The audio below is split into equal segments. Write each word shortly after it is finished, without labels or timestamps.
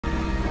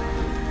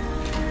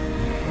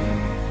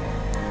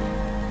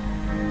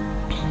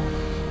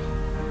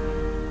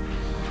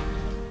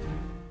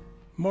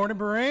Morning,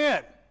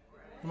 Brant.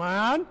 Am I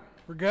on?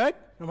 We're good?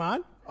 Am I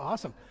on?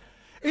 Awesome.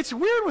 It's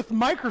weird with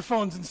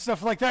microphones and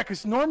stuff like that,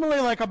 because normally,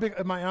 like, I'll be,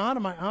 am I on?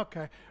 Am I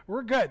okay?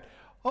 We're good.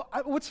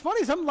 What's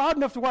funny is I'm loud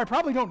enough to where I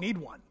probably don't need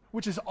one,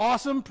 which is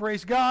awesome.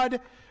 Praise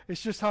God.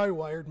 It's just how He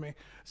wired me.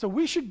 So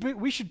we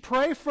should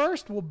pray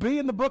first. We'll be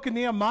in the book of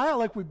Nehemiah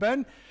like we've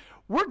been.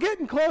 We're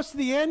getting close to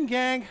the end,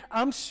 gang.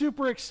 I'm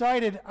super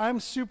excited. I'm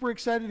super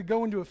excited to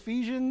go into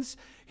Ephesians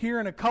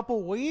here in a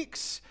couple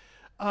weeks.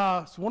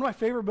 It's one of my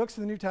favorite books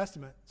in the New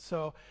Testament.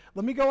 So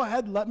let me go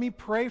ahead. Let me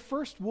pray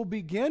first. We'll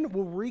begin.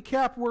 We'll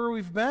recap where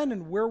we've been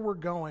and where we're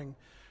going.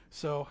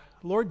 So,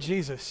 Lord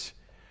Jesus,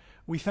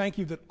 we thank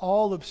you that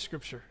all of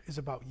Scripture is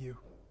about you.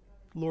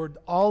 Lord,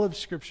 all of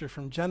Scripture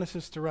from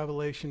Genesis to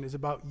Revelation is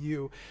about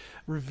you,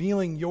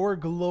 revealing your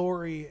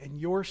glory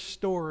and your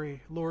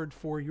story, Lord,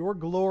 for your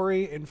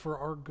glory and for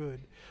our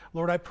good.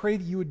 Lord, I pray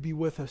that you would be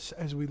with us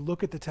as we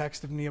look at the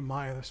text of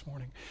Nehemiah this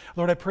morning.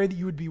 Lord, I pray that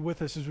you would be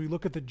with us as we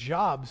look at the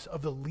jobs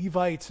of the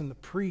Levites and the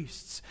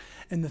priests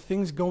and the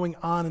things going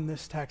on in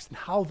this text and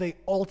how they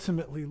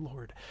ultimately,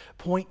 Lord,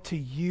 point to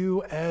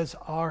you as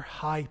our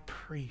high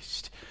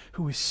priest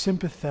who is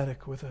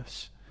sympathetic with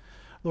us.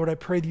 Lord, I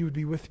pray that you would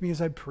be with me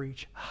as I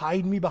preach.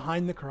 Hide me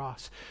behind the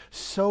cross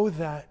so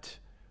that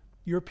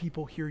your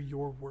people hear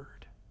your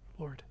word,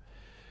 Lord.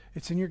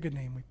 It's in your good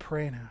name we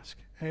pray and ask.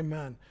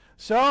 Amen.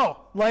 So,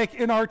 like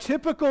in our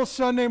typical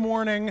Sunday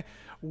morning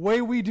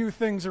way we do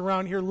things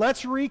around here,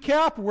 let's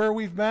recap where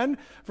we've been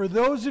for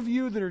those of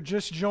you that are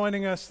just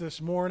joining us this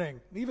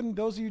morning, even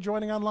those of you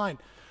joining online.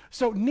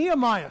 So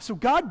Nehemiah, so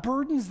God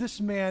burdens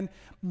this man,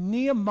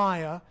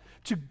 Nehemiah,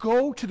 to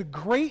go to the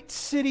great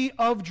city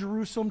of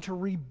Jerusalem to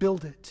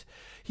rebuild it.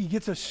 He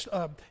gets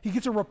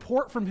a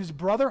report from his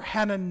brother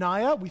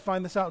Hananiah, we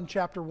find this out in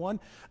chapter 1,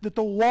 that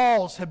the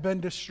walls have been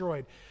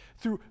destroyed.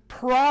 Through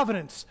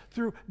providence,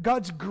 through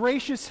God's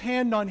gracious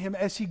hand on him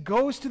as he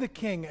goes to the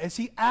king, as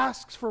he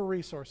asks for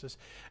resources,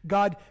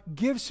 God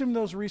gives him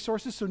those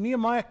resources. So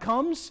Nehemiah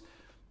comes,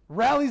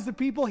 rallies the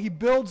people, he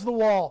builds the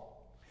wall.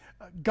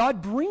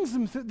 God brings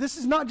them through. This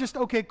is not just,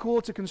 okay, cool,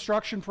 it's a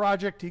construction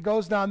project. He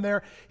goes down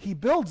there, he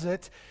builds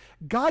it.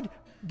 God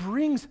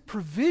brings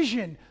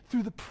provision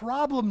through the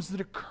problems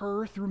that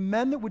occur through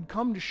men that would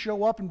come to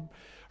show up and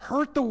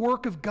hurt the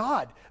work of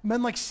God.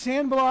 Men like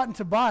Sanballat and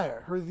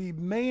Tobiah, who are the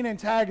main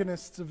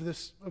antagonists of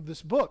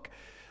this book.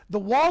 The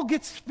wall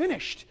gets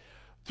finished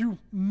through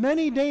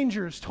many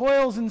dangers,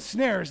 toils, and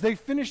snares. They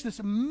finish this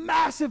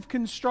massive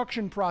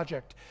construction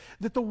project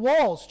that the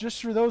walls,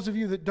 just for those of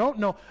you that don't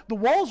know, the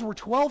walls were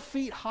 12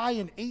 feet high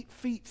and 8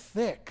 feet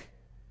thick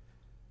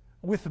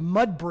with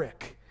mud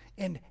brick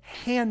and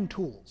hand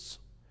tools.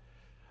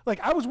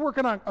 Like, I was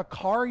working on a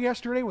car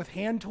yesterday with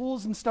hand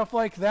tools and stuff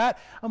like that.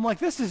 I'm like,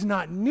 this is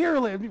not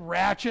nearly,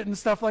 ratchet and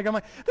stuff like, I'm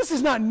like, this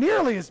is not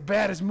nearly as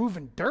bad as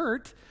moving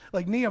dirt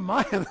like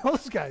Nehemiah,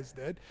 those guys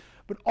did.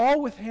 But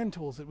all with hand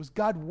tools. It was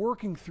God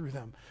working through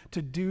them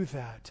to do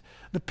that.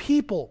 The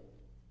people,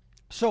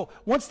 so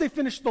once they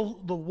finish the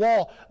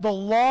wall, the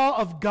law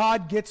of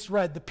God gets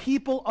read. The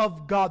people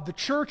of God, the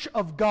church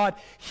of God,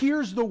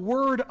 hears the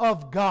word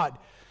of God.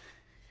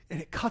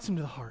 And it cuts them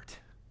to the heart.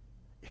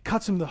 It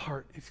cuts them to the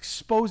heart. It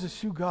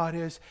exposes who God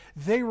is.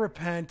 They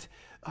repent.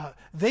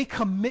 They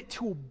commit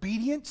to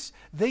obedience.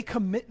 They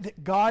commit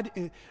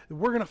that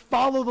we're going to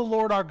follow the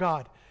Lord our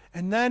God.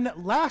 And then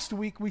last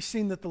week we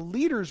seen that the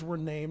leaders were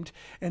named,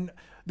 and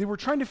they were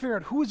trying to figure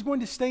out who was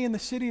going to stay in the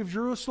city of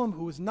Jerusalem,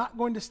 who was not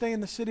going to stay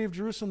in the city of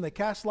Jerusalem. They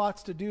cast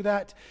lots to do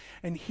that.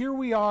 And here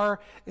we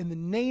are in the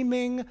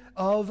naming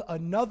of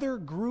another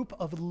group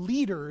of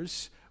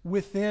leaders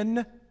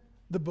within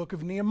the book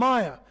of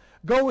Nehemiah.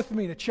 Go with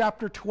me to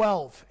chapter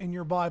 12 in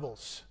your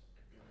Bibles.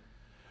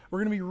 We're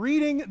going to be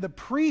reading the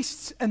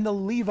priests and the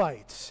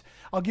Levites.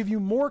 I'll give you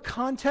more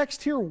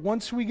context here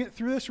once we get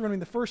through this. We're going to be in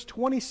the first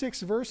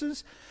 26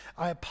 verses.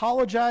 I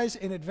apologize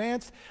in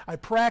advance. I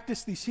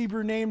practiced these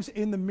Hebrew names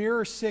in the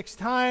mirror 6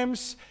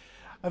 times.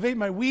 I've ate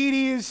my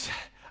Wheaties.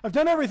 I've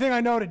done everything I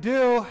know to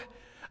do.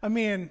 I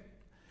mean,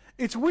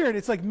 it's weird.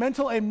 It's like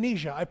mental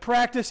amnesia. I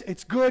practice.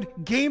 It's good.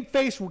 Game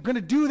face. We're going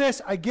to do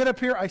this. I get up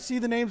here. I see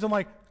the names. I'm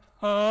like,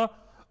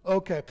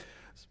 okay.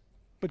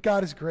 But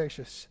God is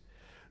gracious.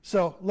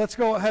 So let's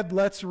go ahead.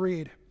 Let's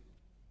read.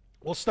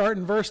 We'll start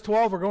in verse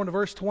 12. We're going to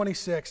verse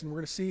 26, and we're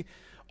going to see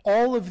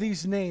all of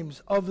these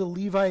names of the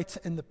Levites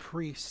and the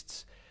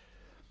priests.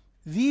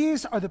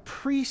 These are the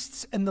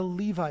priests and the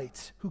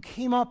Levites who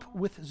came up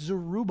with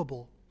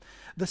Zerubbabel,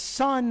 the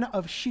son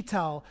of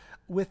Shealtiel,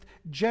 with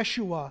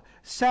Jeshua,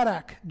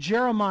 Sadak,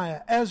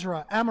 Jeremiah,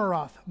 Ezra,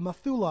 Amaroth,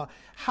 Methulah,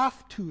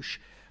 Hathtush,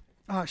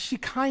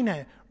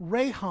 Shekinah,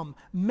 Rahum,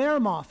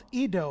 Meremoth,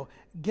 Edo,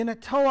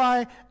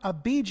 Ginatoi,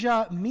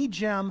 Abijah,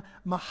 Mijam,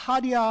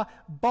 Mahadiah,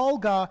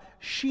 Balga,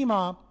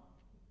 Shema,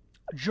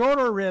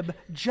 Jorarib,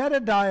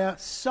 Jedediah,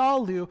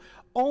 Salu,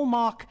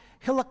 Olmach,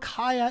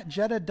 Hilkiah,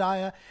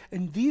 Jedediah,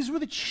 and these were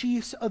the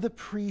chiefs of the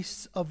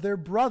priests of their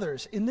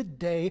brothers in the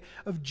day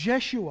of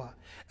Jeshua.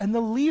 And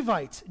the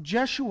Levites,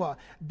 Jeshua,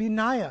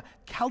 Benaiah,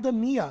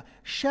 Chaldamiah,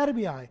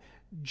 Sherebiah,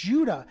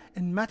 Judah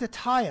and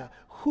Mattatiah,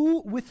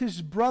 who with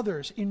his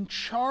brothers in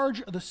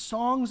charge of the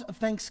songs of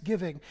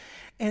thanksgiving,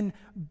 and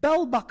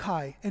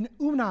Belbakai and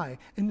Unai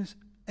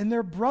and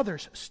their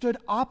brothers stood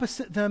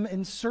opposite them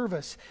in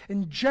service.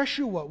 And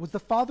Jeshua was the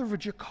father of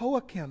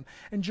Jehoiakim,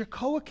 and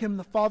Jehoiakim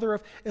the father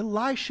of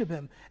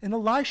Elishabim, and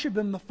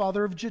Elishabim the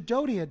father of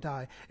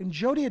Jedodiadai, and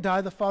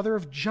Jodiadai the father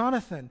of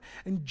Jonathan,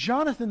 and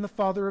Jonathan the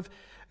father of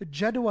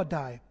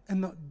Jeduadai.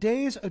 And the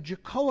days of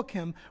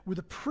Jehoiakim were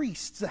the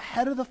priests, the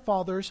head of the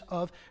fathers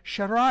of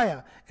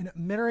Shariah, and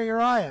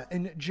Merariah,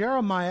 and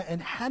Jeremiah,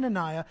 and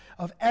Hananiah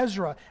of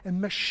Ezra,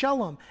 and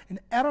Meshullam, and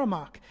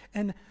Aramach,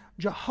 and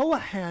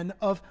Jehoahan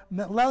of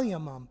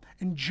Meleliamam,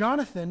 and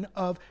Jonathan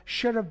of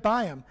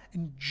Sherebiam,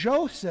 and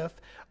Joseph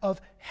of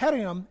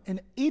Heriam,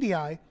 and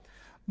Edai,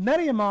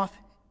 Merimoth,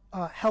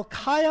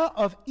 Helkiah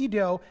of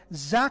Edo,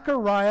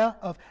 Zechariah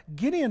of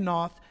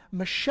Gideonoth,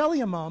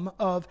 Mesheliamam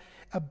of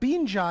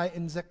Abinjai,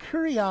 and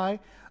Zechariah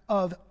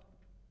of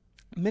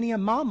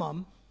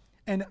Miniamamam,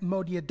 and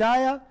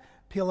Modiadiah,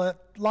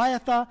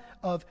 Pelaliatha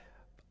of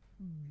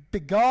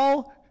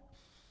Begal,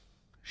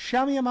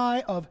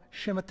 Shemiamai of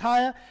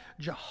Shemattiah,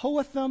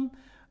 Jehoatham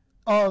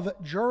of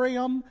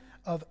Joriam,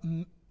 of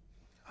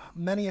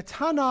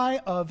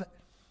Maniatanai of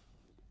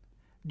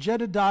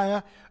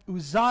Jedediah,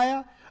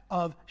 Uzziah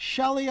of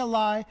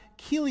Shalialai,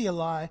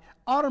 Kilialai,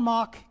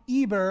 Aramach,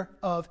 Eber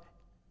of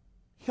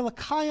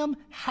Hilkiam,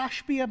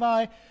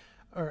 Hashbeabai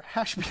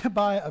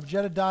of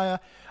Jedediah,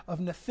 of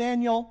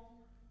Nathaniel,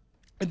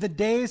 in the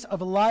days of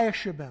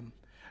Eliashibim,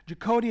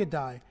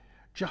 Jecodiadai,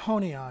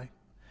 Jehoniah,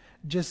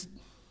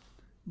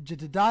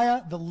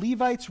 Jedediah. The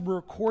Levites were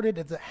recorded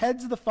as the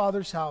heads of the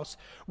father's house,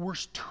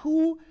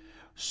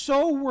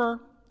 so were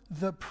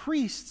the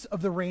priests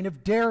of the reign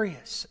of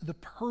Darius the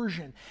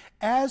Persian.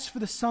 As for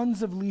the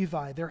sons of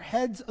Levi, their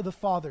heads of the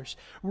fathers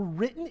were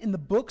written in the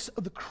books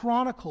of the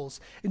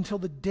Chronicles until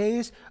the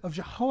days of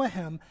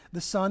Jehoiakim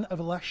the son of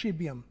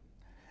Elishabiam.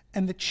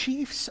 And the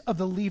chiefs of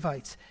the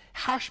Levites,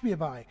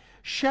 Hashbeabai,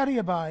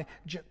 Sherebiah,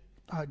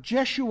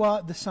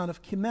 Jeshua the son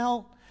of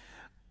Kimmel,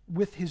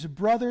 with his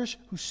brothers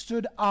who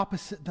stood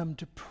opposite them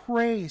to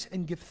praise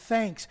and give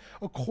thanks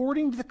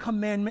according to the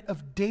commandment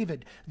of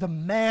David, the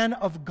man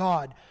of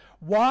God,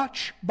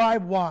 watch by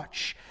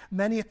watch.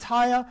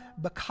 Maniatiah,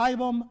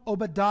 Bakibam,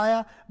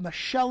 Obadiah,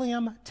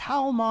 Mesheliam,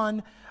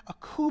 Talmon,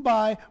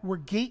 Akubai were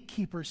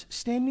gatekeepers,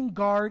 standing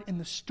guard in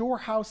the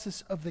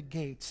storehouses of the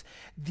gates.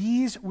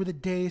 These were the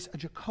days of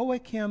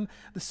Jehoiakim,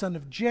 the son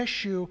of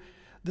Jeshu,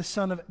 the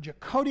son of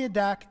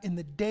Jecodiadak, in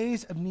the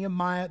days of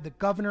Nehemiah the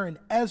governor, and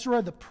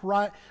Ezra the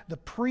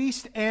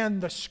priest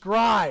and the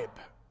scribe.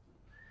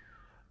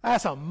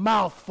 That's a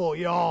mouthful,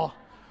 y'all.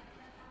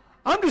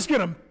 I'm just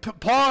going to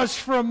pause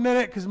for a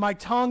minute because my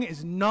tongue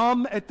is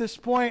numb at this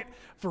point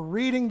for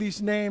reading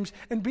these names.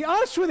 And be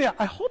honest with you,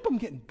 I hope I'm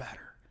getting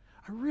better.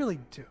 I really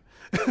do.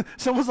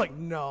 Someone's like,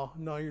 no,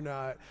 you're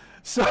not.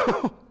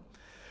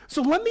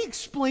 So let me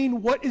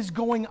explain what is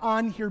going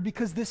on here,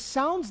 because this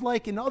sounds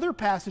like, in other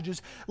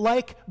passages,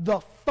 like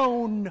the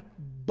phone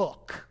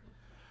book.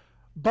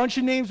 Bunch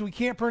of names we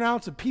can't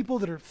pronounce of people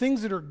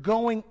things that are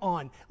going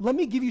on. Let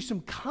me give you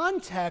some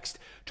context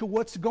to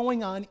what's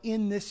going on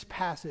in this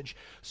passage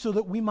so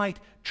that we might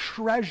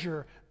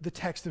treasure the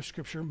text of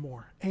Scripture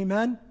more.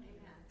 Amen?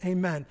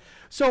 Amen.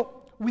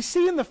 So we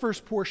see in the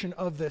first portion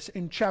of this,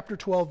 in chapter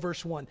 12,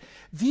 verse 1,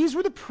 these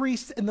were the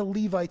priests and the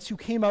Levites who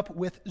came up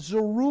with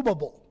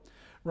Zerubbabel,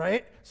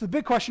 right? So the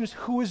big question is,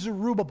 who is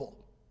Zerubbabel?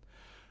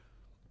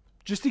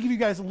 Just to give you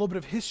guys a little bit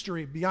of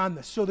history beyond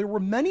this. So there were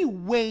many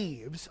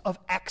waves of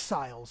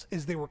exiles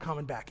as they were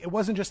coming back. It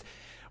wasn't just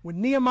when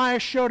Nehemiah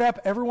showed up,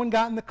 everyone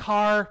got in the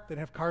car. They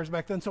didn't have cars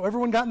back then, so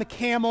everyone got in the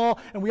camel,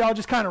 and we all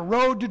just kind of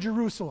rode to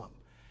Jerusalem.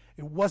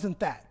 It wasn't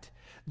that.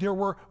 There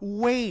were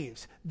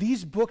waves.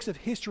 These books of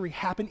history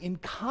happen in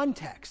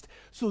context,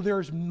 so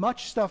there's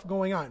much stuff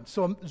going on.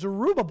 So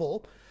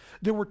Zerubbabel,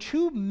 there were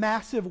two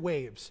massive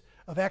waves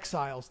of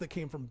exiles that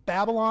came from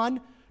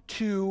Babylon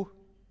to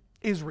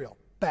Israel.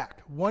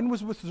 Back. One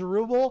was with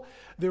Zerubbabel,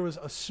 there was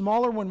a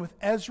smaller one with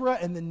Ezra,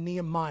 and then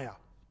Nehemiah.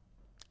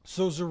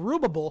 So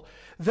Zerubbabel,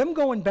 them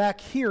going back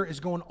here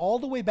is going all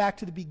the way back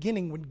to the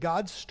beginning when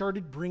God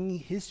started bringing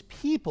his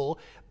people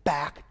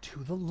back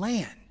to the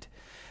land.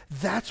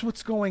 That's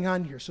what's going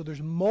on here. So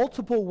there's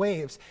multiple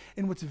waves.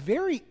 And what's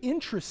very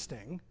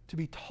interesting, to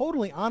be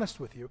totally honest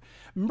with you,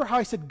 remember how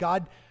I said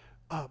God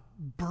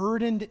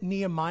burdened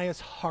Nehemiah's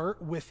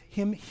heart with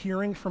him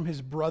hearing from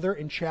his brother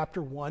in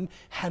chapter 1,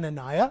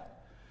 Hananiah,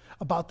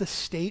 about the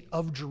state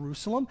of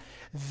Jerusalem?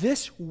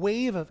 This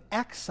wave of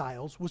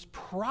exiles was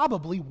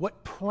probably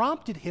what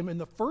prompted him in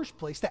the first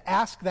place to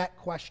ask that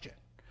question.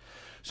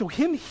 So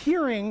him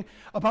hearing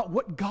about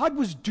what God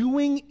was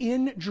doing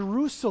in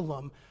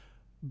Jerusalem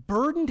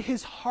burdened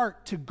his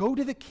heart to go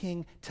to the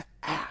king to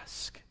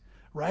ask,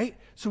 right?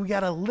 So we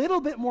got a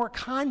little bit more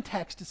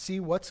context to see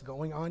what's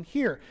going on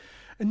here.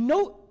 And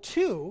note,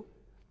 too,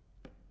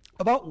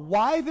 about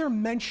why they're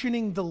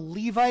mentioning the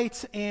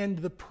Levites and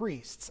the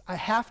priests. I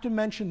have to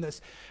mention this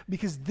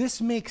because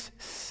this makes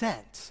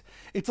sense.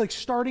 It's like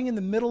starting in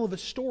the middle of a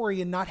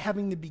story and not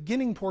having the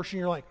beginning portion.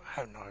 You're like,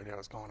 I have no idea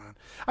what's going on.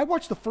 I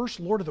watched the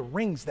first Lord of the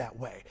Rings that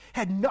way.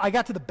 I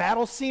got to the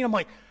battle scene. I'm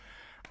like,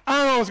 I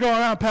don't know what's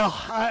going on, pal.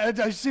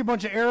 I see a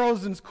bunch of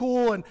arrows and it's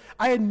cool. And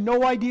I had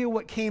no idea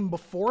what came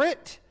before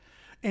it.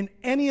 In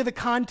any of the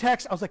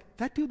context, I was like,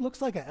 that dude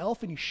looks like an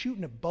elf and he's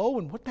shooting a bow.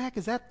 And what the heck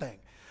is that thing?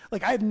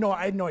 Like, I had no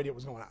idea what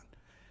was going on.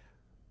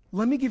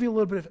 Let me give you a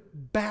little bit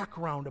of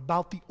background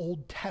about the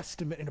Old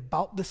Testament and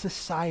about the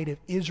society of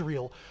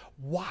Israel,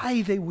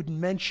 why they would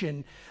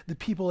mention the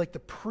people like the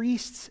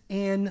priests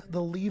and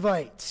the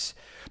Levites.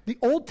 The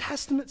Old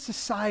Testament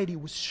society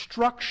was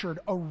structured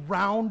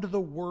around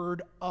the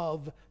Word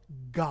of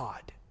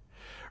God,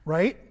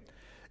 right?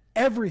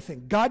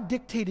 Everything. God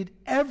dictated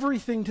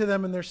everything to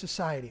them in their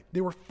society.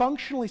 They were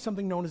functionally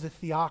something known as a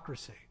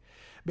theocracy.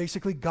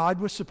 Basically, God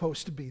was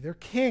supposed to be their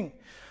king.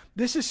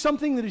 This is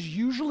something that is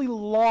usually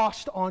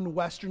lost on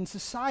Western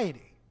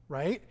society,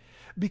 right?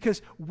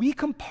 Because we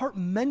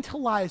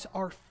compartmentalize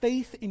our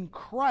faith in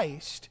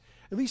Christ,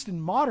 at least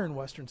in modern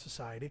Western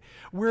society,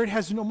 where it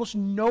has almost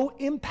no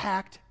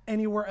impact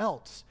anywhere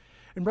else.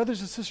 And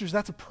brothers and sisters,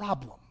 that's a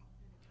problem.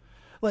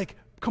 Like,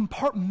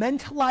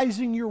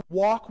 compartmentalizing your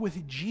walk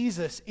with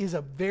Jesus is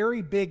a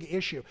very big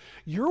issue.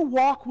 Your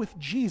walk with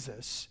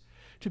Jesus,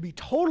 to be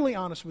totally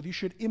honest with you,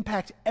 should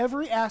impact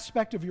every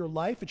aspect of your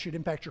life. It should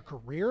impact your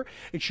career.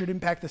 It should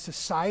impact the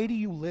society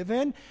you live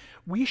in.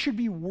 We should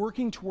be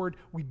working toward,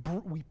 we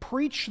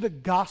preach the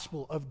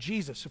gospel of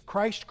Jesus, of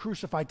Christ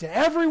crucified, to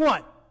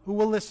everyone who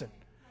will listen.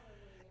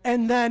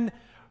 And then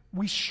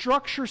we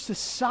structure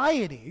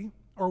society,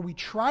 or we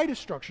try to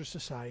structure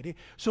society,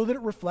 so that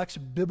it reflects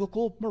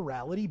biblical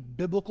morality,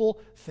 biblical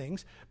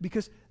things,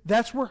 because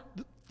that's where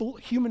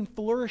human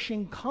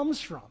flourishing comes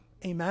from.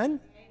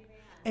 Amen?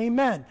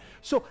 Amen.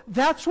 So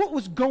that's what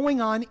was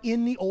going on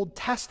in the Old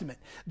Testament.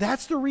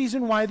 That's the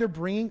reason why they're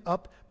bringing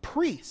up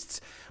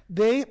priests.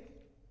 They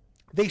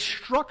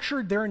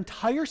structured their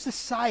entire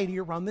society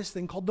around this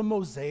thing called the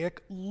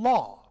Mosaic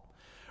Law,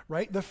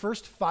 right? The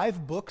first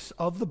 5 books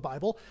of the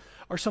Bible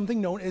are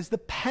something known as the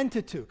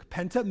Pentateuch.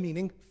 Penta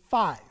meaning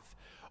 5,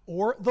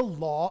 or the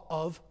Law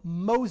of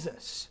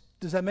Moses.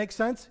 Does that make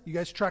sense? You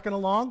guys trekking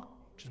along?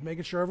 Just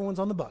making sure everyone's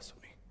on the bus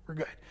with me. We're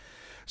good.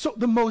 So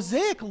the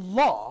Mosaic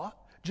Law,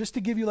 just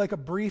to give you like a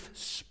brief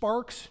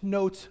Sparks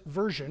Notes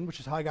version, which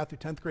is how I got through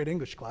 10th grade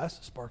English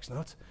class, Sparks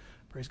Notes.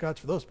 Praise God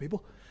for those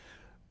people.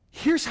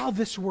 Here's how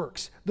this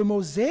works. The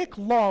Mosaic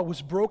Law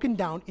was broken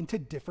down into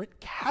different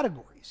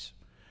categories,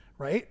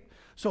 right?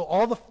 So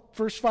all the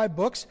first 5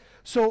 books.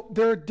 So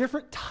there are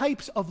different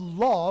types of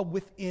law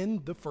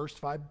within the first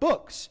 5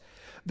 books.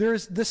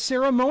 There's the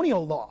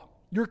ceremonial law,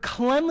 your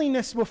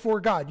cleanliness before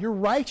God, your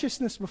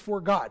righteousness before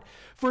God.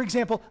 For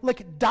example,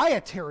 like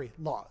dietary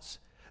laws.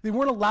 They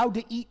weren't allowed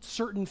to eat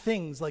certain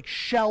things like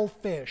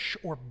shellfish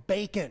or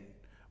bacon,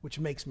 which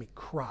makes me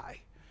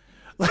cry.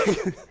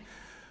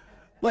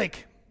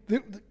 Like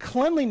the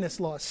cleanliness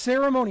laws,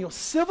 ceremonial,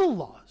 civil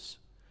laws.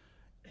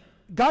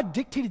 God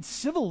dictated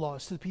civil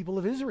laws to the people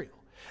of Israel.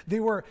 They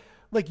were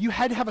like, you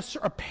had to have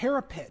a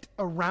parapet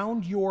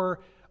around your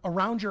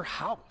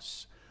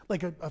house,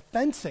 like a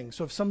fencing.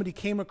 So if somebody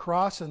came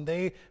across and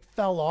they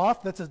fell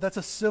off, that's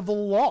a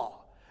civil law.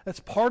 That's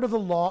part of the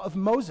law of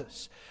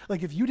Moses.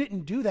 Like if you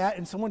didn't do that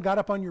and someone got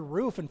up on your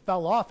roof and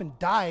fell off and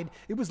died,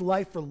 it was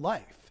life for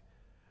life.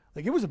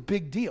 Like it was a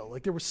big deal.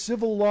 Like there was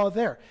civil law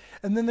there.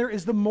 And then there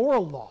is the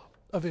moral law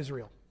of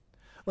Israel.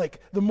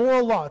 Like the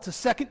moral law, it's a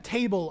second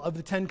table of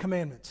the 10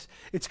 Commandments.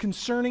 It's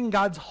concerning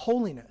God's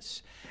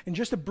holiness. And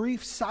just a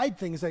brief side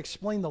thing as I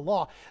explain the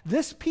law,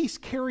 this piece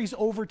carries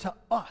over to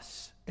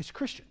us as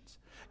Christians.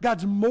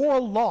 God's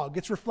moral law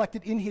gets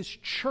reflected in his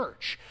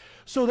church,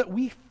 so that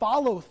we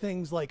follow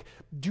things like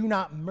do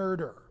not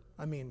murder.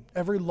 I mean,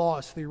 every law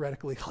is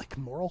theoretically like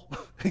moral,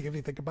 if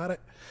you think about it.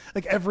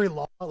 Like every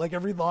law,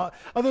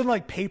 other than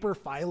like paper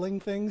filing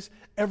things,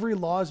 every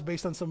law is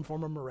based on some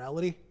form of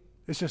morality.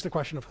 It's just a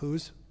question of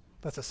whose.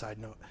 That's a side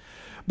note.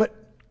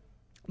 But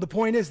the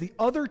point is, the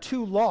other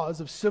 2 laws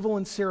of civil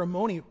and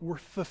ceremony were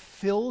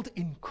fulfilled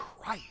in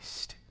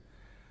Christ.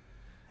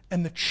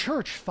 And the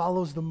church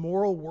follows the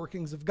moral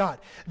workings of God.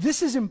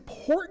 This is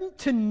important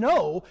to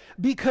know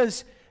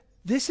because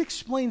this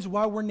explains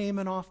why we're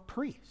naming off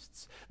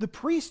priests. The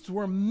priests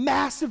were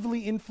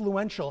massively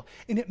influential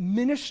in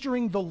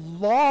administering the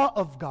law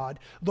of God,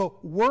 the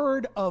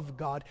word of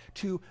God,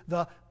 to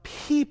the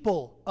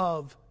people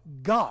of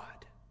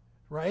God,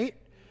 right?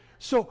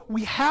 So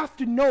we have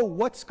to know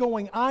what's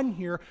going on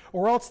here,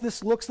 or else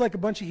this looks like a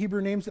bunch of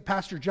Hebrew names that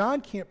Pastor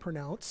John can't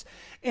pronounce,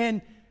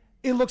 and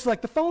it looks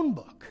like the phone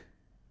book.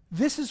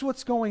 This is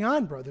what's going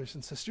on, brothers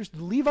and sisters.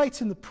 The Levites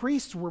and the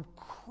priests were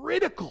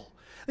critical.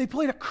 They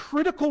played a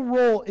critical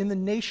role in the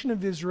nation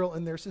of Israel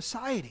and their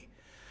society.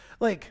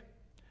 Like,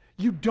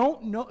 you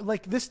don't know,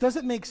 like this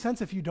doesn't make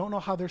sense if you don't know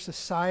how their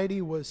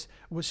society was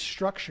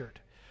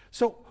structured.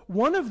 So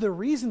one of the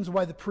reasons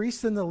why the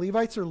priests and the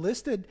Levites are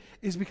listed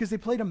is because they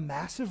played a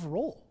massive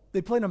role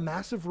They played a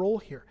massive role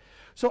here.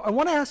 So I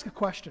want to ask a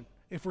question.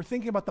 If we're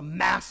thinking about the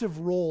massive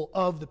role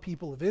of the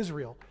people of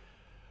Israel,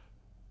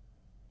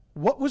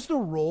 what was the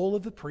role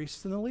of the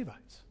priests and the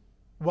Levites?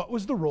 What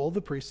was the role of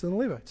the priests and the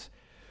Levites?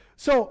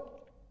 So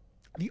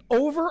the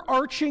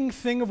overarching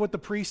thing of what the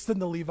priests and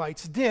the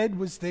Levites did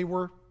was they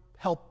were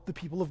help the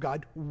people of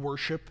God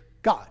worship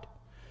God.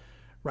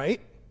 Right?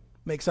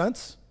 Make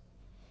sense?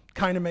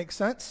 Kind of makes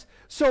sense.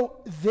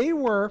 So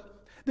they're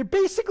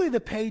basically the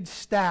paid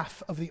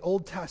staff of the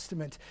Old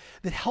Testament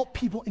that help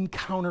people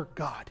encounter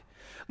God.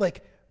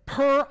 Like,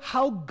 per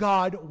how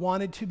God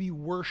wanted to be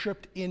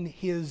worshiped in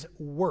his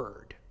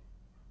word.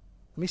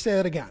 Let me say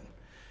that again.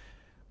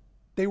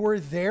 They were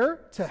there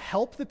to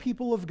help the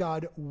people of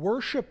God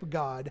worship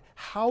God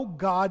how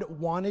God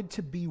wanted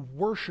to be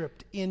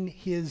worshiped in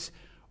his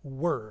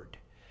word.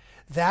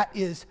 That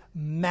is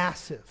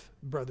massive,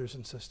 brothers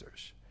and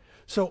sisters.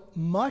 So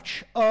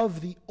much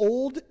of the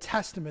Old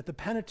Testament, the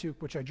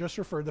Pentateuch, which I just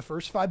referred, the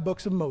first 5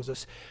 books of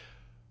Moses,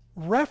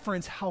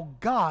 reference how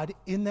God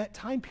in that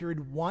time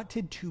period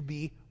wanted to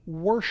be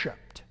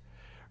worshiped,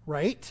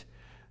 right?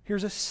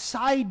 Here's a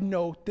side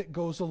note that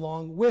goes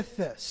along with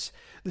this.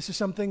 This is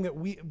something that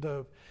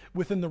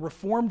within the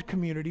Reformed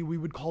community, we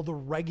would call the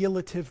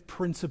regulative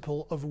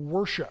principle of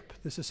worship.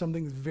 This is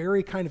something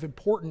very kind of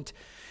important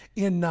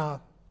in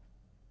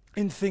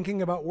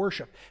thinking about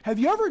worship. Have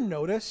you ever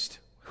noticed,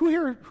 who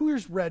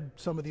here's read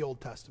some of the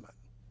Old Testament?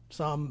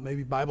 Some,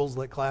 maybe Bibles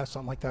lit class,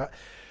 something like that.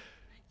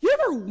 You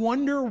ever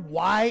wonder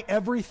why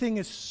everything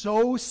is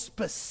so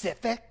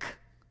specific?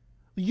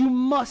 You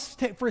must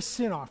take, for a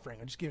sin offering,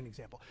 I'll just give you an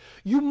example.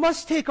 You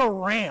must take a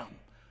ram,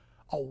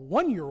 a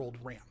 1-year-old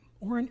ram,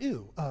 or an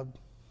ewe,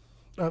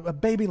 a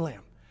baby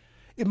lamb.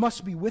 It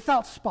must be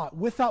without spot,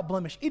 without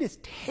blemish. It is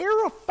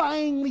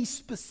terrifyingly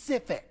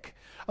specific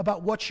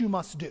about what you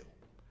must do.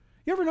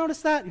 You ever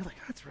notice that? You're like,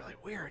 that's really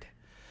weird.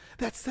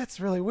 That's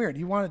really weird.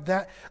 You wanted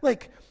that,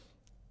 like,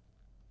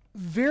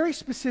 very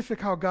specific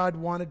how God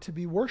wanted to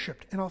be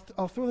worshiped. And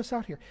I'll throw this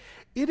out here.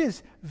 It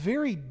is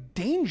very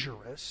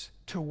dangerous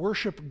to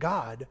worship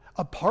God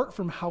apart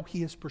from how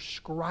he has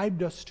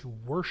prescribed us to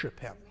worship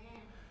him.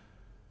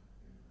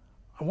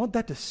 I want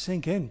that to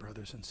sink in,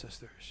 brothers and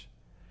sisters.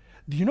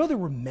 Do you know there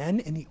were men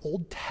in the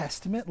Old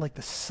Testament, like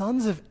the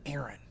sons of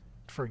Aaron,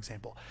 for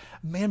example,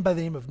 a man by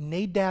the name of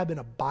Nadab and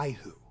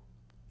Abihu?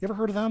 You ever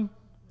heard of them?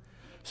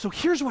 So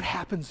here's what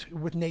happens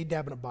with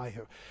Nadab and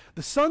Abihu.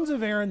 The sons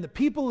of Aaron, the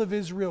people of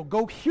Israel,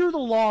 go hear the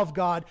law of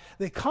God.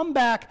 They come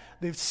back.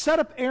 They've set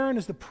up Aaron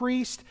as the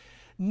priest.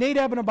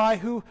 Nadab and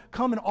Abihu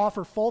come and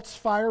offer false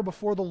fire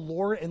before the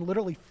Lord, and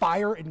literally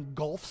fire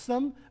engulfs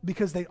them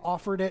because they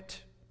offered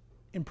it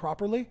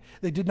improperly.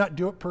 They did not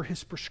do it per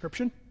his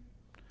prescription.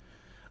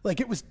 Like,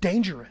 it was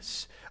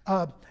dangerous.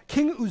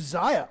 King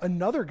Uzziah,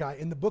 another guy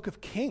in the book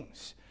of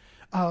Kings,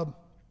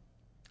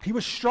 he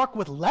was struck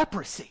with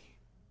leprosy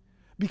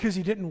because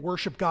he didn't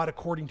worship God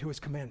according to his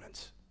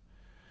commandments.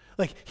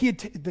 Like,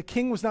 the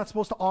king was not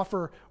supposed to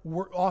offer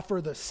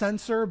the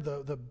censer,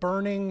 the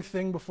burning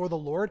thing before the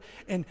Lord,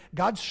 and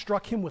God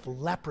struck him with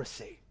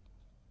leprosy.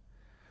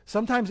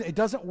 Sometimes it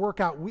doesn't work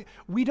out.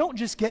 We don't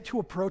just get to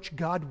approach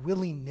God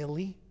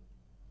willy-nilly,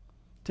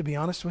 to be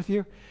honest with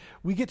you.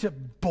 We get to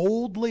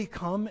boldly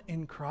come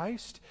in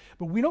Christ,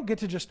 but we don't get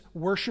to just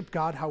worship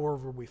God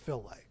however we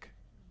feel like.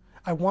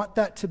 I want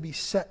that to be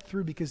set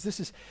through because this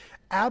is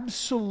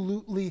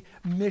absolutely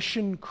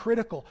mission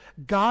critical.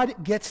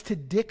 God gets to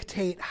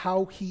dictate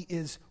how he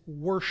is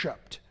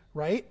worshiped,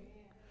 right?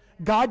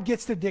 God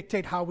gets to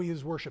dictate how he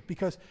is worshiped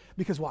because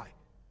why?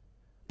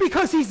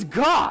 Because he's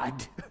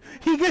God.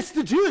 He gets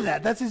to do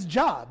that. That's his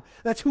job.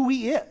 That's who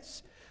he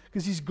is,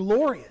 because he's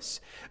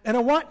glorious. And I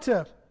want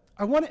to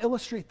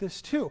illustrate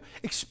this too,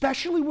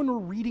 especially when we're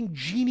reading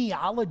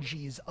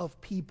genealogies of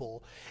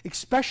people,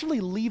 especially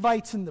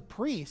Levites and the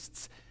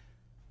priests.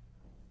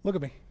 Look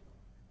at me.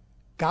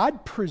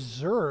 God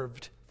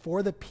preserved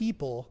for the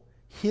people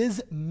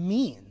his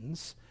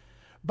means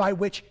by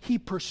which he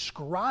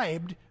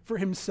prescribed for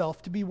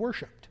himself to be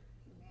worshiped.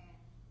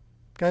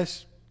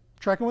 Guys,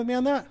 tracking with me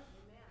on that?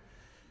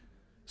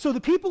 So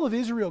the people of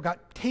Israel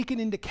got taken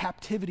into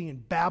captivity in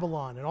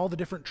Babylon and all the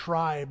different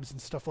tribes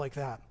and stuff like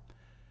that.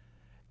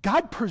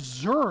 God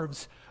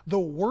preserves the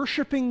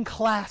worshiping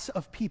class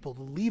of people,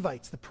 the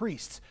Levites, the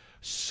priests,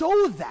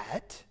 so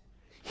that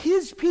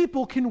his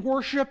people can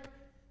worship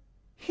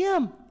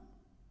him.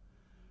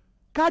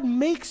 God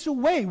makes a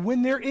way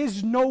when there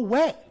is no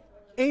way.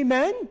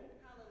 Amen?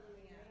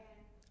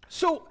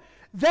 So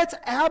that's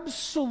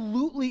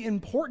absolutely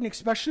important,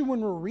 especially when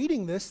we're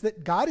reading this,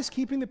 that God is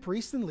keeping the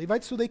priests and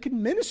Levites so they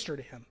can minister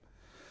to him.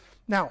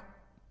 Now,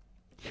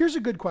 here's a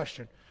good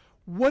question.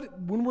 When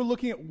we're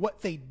looking at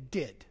what they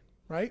did,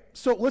 right?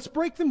 So let's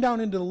break them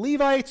down into the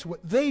Levites, what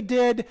they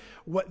did,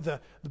 what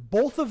the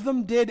both of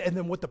them did, and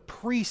then what the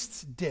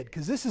priests did,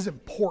 because this is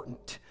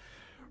important.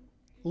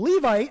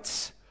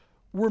 Levites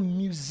were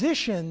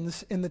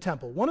musicians in the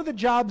temple. One of the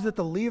jobs that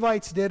the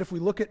Levites did, if we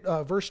look at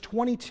verse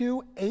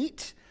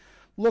 22:8,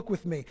 look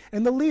with me.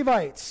 And the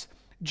Levites,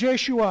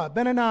 Jeshua,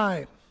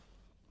 Benani,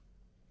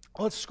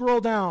 let's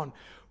scroll down.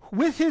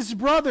 with his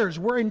brothers,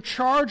 were in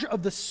charge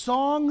of the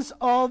songs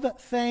of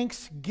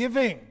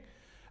thanksgiving.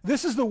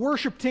 This is the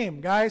worship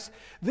team, guys.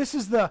 This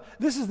is the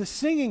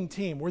singing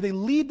team where they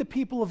lead the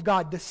people of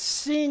God to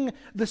sing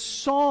the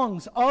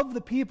songs of the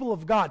people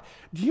of God.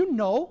 Do you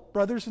know,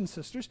 brothers and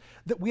sisters,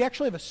 that we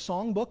actually have a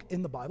songbook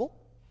in the Bible?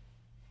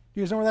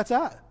 You guys know where that's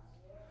at?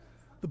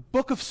 The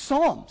book of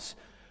Psalms.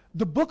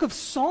 The book of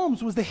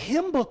Psalms was the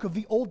hymn book of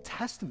the Old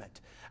Testament.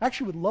 I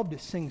actually would love to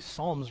sing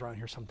Psalms around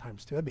here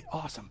sometimes too. That'd be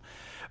awesome.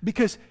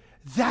 Because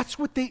that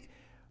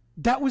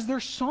was their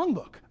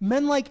songbook.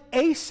 Men like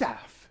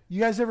Asaph. You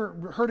guys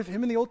ever heard of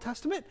him in the Old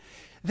Testament?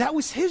 That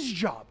was his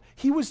job.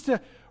 He was to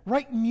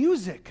write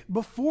music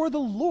before the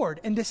Lord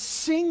and to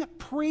sing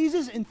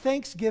praises and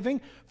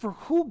thanksgiving for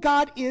who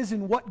God is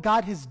and what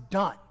God has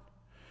done.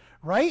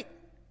 Right?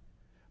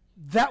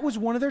 That was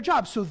one of their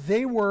jobs. So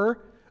they were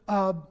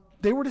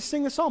to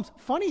sing the Psalms.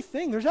 Funny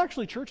thing, there's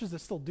actually churches that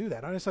still do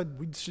that. I said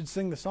we should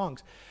sing the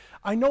songs.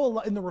 I know a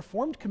lot, in the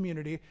Reformed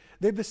community,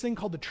 they have this thing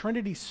called the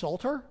Trinity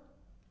Psalter.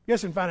 You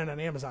guys can find it on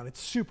Amazon.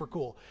 It's super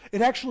cool.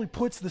 It actually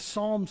puts the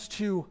Psalms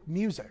to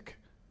music.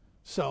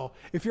 So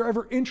if you're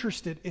ever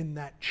interested in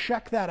that,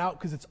 check that out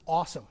because it's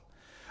awesome.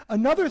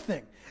 Another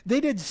thing,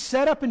 they did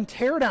setup and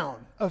teardown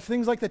of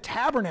things like the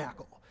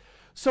tabernacle.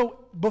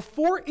 So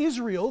before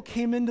Israel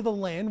came into the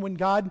land, when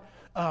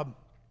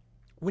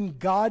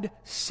God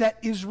set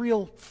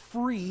Israel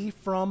free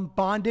from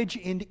bondage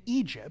in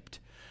Egypt,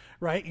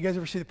 right? You guys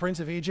ever see the Prince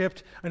of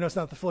Egypt? I know it's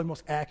not the fully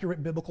most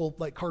accurate biblical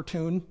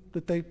cartoon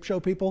that they show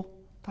people.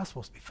 That's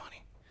supposed to be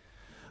funny.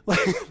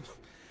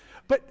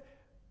 But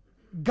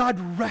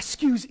God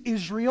rescues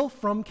Israel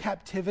from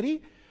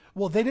captivity.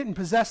 Well, they didn't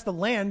possess the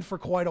land for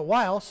quite a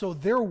while, so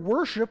their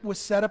worship was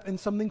set up in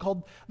something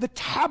called the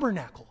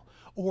tabernacle,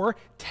 or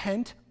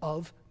tent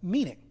of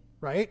meeting,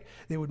 right?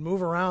 They would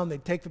move around,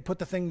 they'd put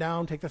the thing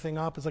down, take the thing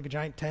up. It's like a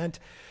giant tent.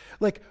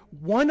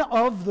 One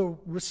of the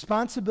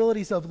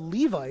responsibilities of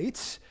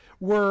Levites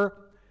were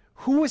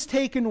who was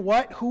taking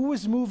what, who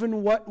was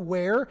moving what,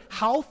 where,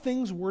 how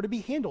things were to be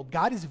handled.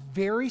 God is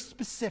very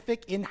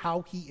specific in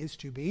how he is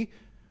to be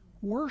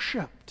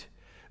worshipped.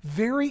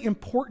 Very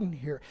important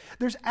here.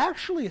 There's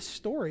actually a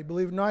story,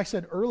 believe it or not, I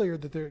said earlier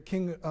that the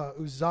King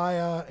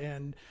Uzziah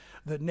and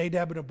the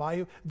Nadab and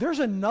Abihu. There's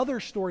another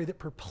story that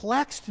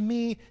perplexed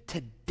me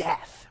to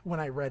death when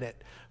I read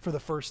it for the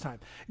first time.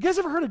 You guys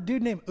ever heard of a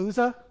dude named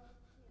Uzzah?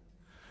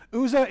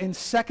 Uzzah in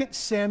 2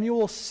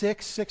 Samuel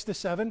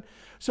 6:6-7.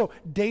 So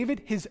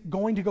David is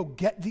going to go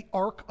get the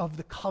Ark of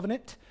the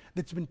Covenant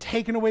that's been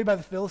taken away by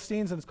the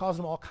Philistines and it's caused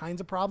them all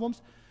kinds of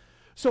problems.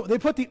 So they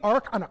put the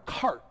Ark on a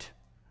cart,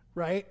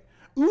 right?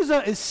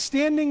 Uzzah is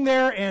standing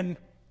there and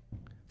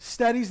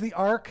steadies the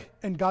Ark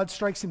and God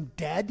strikes him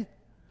dead.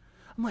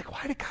 I'm like,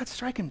 why did God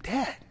strike him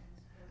dead?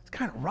 It's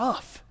kind of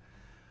rough.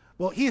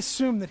 Well, he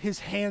assumed that his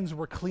hands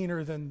were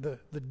cleaner than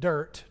the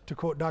dirt, to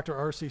quote Dr.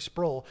 R.C.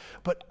 Sproul,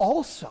 but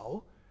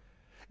also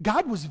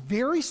God was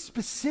very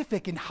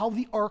specific in how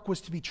the ark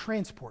was to be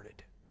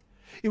transported.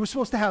 It was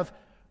supposed to have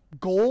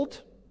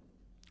gold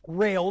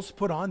rails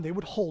put on. They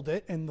would hold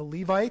it, and the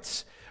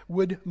Levites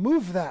would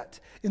move that.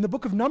 In the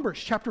book of Numbers,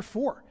 chapter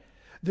 4,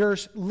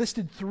 there's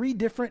listed three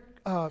different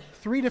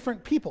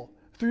people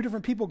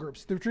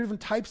groups. There are 3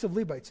 different types of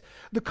Levites.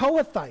 The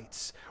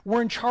Kohathites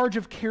were in charge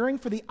of caring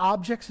for the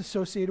objects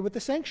associated with the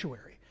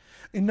sanctuary.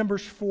 In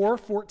Numbers 4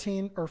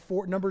 to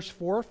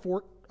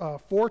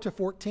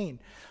 14,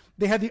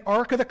 they had the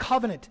Ark of the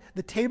Covenant,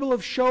 the table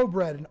of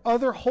showbread, and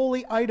other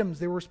holy items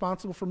they were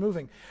responsible for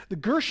moving. The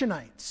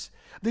Gershonites,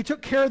 they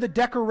took care of the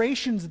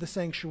decorations of the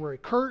sanctuary,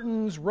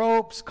 curtains,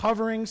 ropes,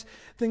 coverings,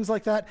 things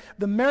like that.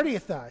 The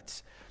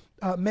Merarites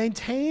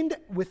maintained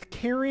with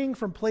carrying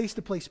from place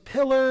to place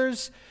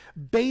pillars,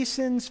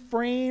 basins,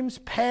 frames,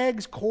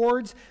 pegs,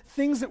 cords,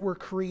 things that were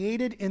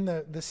created in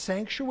the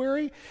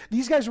sanctuary.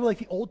 These guys were like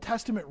the Old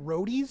Testament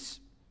roadies.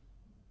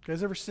 You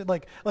guys ever see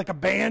like a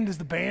band as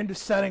the band is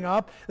setting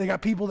up? They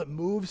got people that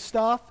move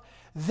stuff.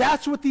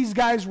 That's what these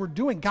guys were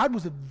doing. God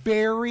was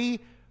very,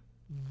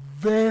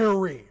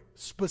 very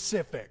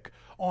specific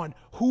on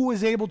who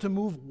was able to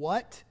move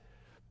what.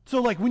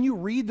 So when you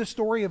read the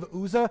story of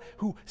Uzzah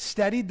who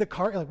steadied the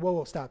cart, you're like,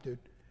 whoa, stop, dude.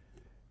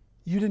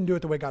 You didn't do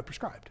it the way God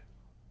prescribed.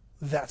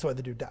 That's why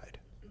the dude died.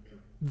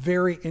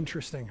 Very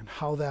interesting in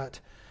how that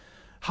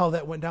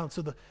went down.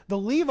 So the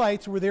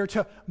Levites were there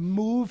to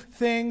move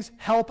things,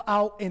 help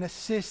out, and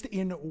assist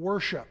in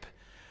worship.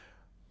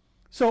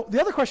 So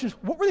the other question is,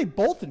 what were they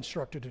both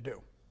instructed to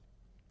do?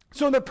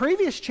 So in the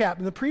previous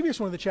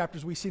one of the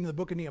chapters we see in the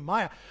book of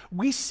Nehemiah,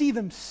 we see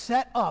them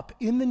set up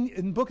in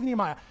the book of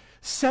Nehemiah,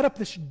 set up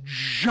this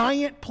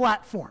giant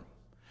platform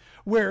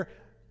where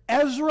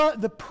Ezra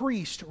the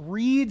priest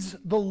reads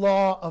the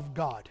law of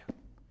God.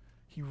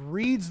 He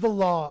reads the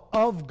law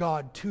of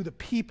God to the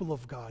people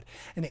of God,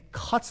 and it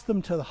cuts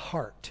them to the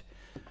heart.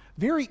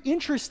 Very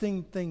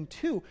interesting thing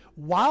too,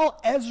 while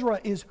Ezra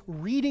is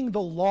reading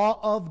the law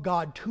of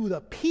God to the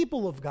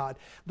people of God,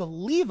 the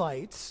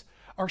Levites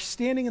are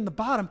standing in the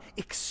bottom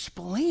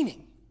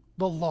explaining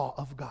the law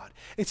of God.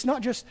 It's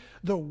not just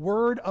the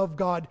word of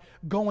God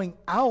going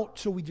out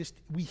so we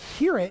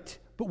hear it,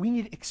 but we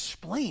need it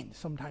explained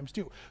sometimes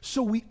too,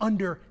 so we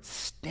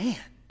understand.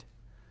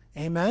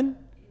 Amen?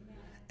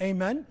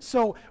 Amen.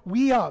 So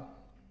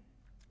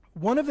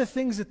one of the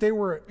things that they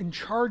were in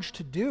charge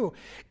to do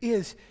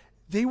is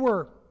they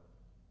were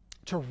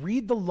to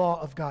read the law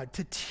of God,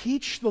 to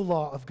teach the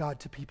law of God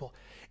to people.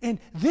 And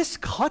this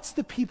cuts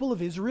the people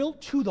of Israel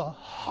to the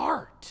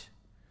heart.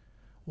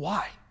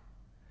 Why?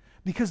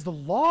 Because the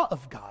law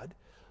of God,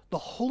 the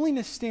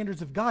holiness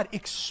standards of God,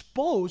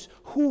 expose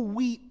who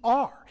we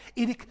are.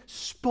 It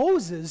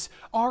exposes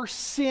our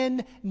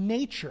sin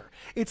nature.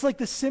 It's like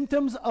the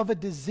symptoms of a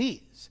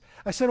disease.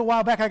 I said a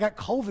while back I got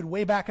COVID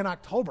way back in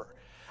October.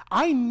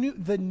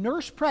 The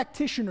nurse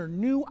practitioner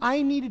knew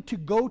I needed to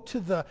go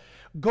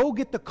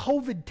get the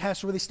COVID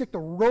test where they stick the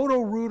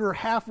roto-rooter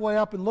halfway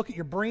up and look at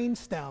your brain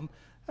stem.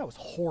 That was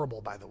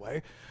horrible, by the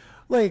way.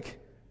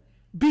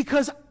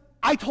 Because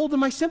I told them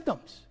my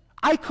symptoms.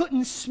 I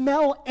couldn't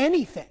smell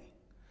anything.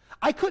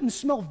 I couldn't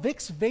smell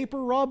Vicks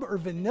Vapor Rub or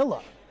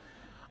vanilla.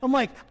 I'm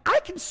like, I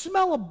can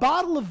smell a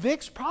bottle of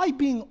Vicks probably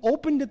being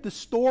opened at the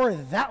store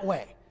that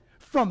way,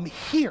 from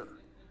here.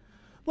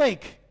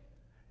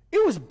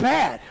 It was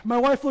bad. My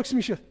wife looks at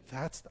me, she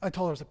goes, I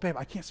told her, I was like, babe,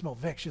 I can't smell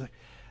Vicks. She's like,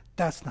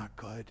 that's not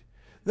good.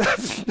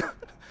 That's not,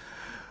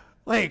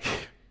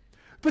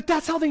 but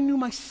that's how they knew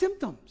my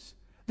symptoms.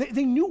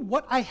 They knew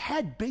what I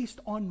had based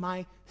on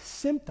my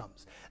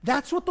symptoms.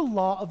 That's what the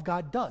law of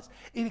God does.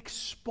 It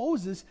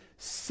exposes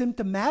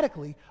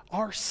symptomatically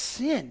our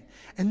sin.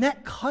 And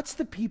that cuts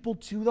the people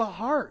to the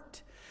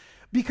heart.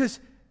 Because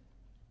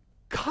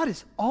God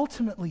is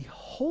ultimately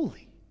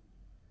holy.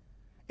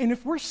 And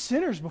if we're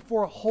sinners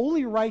before a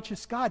holy,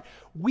 righteous God,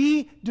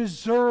 we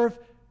deserve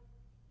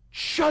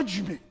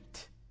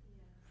judgment.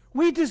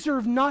 We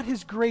deserve not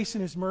his grace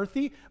and his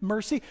mercy,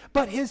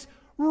 but his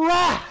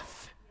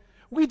wrath.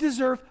 We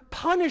deserve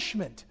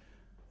punishment.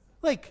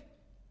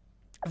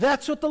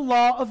 That's what the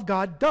law of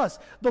God does.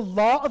 The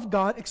law of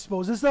God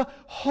exposes the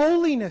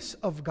holiness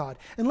of God.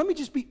 And let me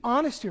just be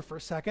honest here for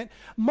a second.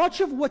 Much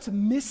of what's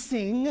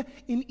missing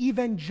in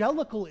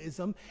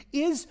evangelicalism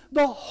is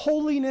the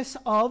holiness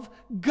of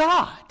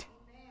God.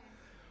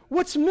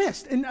 What's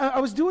missed? And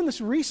I was doing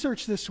this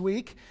research this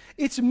week.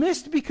 It's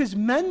missed because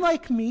men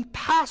like me,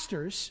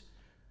 pastors,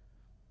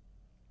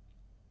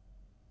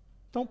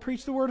 don't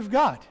preach the Word of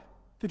God.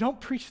 They don't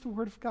preach the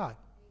Word of God.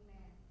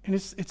 And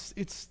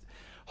it's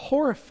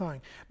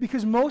horrifying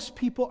because most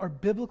people are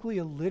biblically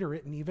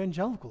illiterate in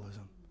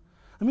evangelicalism.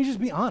 Let me just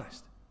be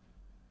honest.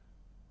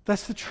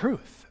 That's the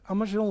truth. I'm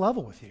just going to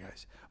level with you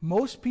guys.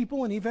 Most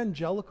people in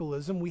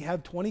evangelicalism, we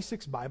have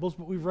 26 Bibles,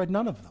 but we've read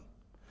none of them.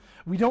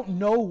 We don't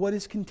know what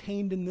is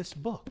contained in this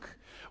book.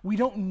 We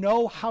don't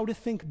know how to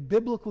think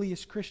biblically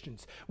as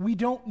Christians. We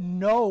don't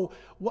know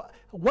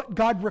what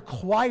God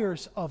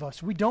requires of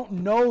us. We don't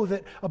know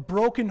that a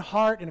broken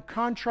heart and a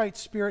contrite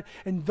spirit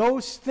and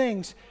those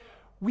things,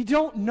 we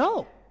don't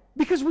know.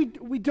 Because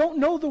we don't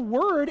know the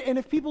Word, and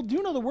if people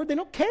do know the Word, they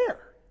don't care.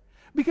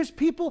 Because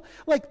people,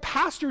 like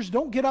pastors,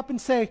 don't get up and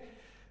say,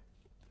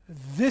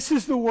 this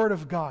is the Word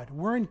of God.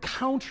 We're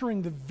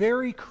encountering the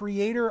very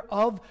creator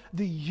of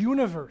the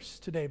universe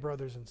today,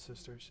 brothers and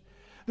sisters.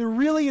 There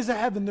really is a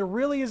heaven. There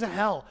really is a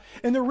hell.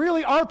 And there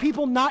really are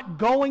people not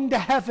going to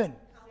heaven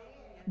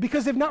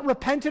because they've not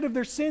repented of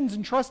their sins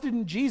and trusted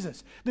in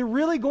Jesus. They're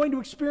really going to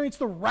experience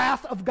the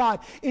wrath of God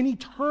in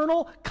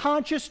eternal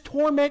conscious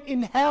torment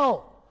in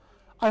hell.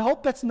 I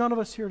hope that's none of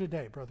us here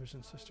today, brothers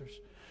and sisters.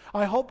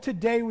 I hope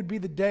today would be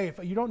the day,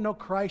 if you don't know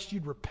Christ,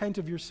 you'd repent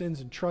of your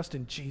sins and trust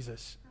in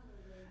Jesus.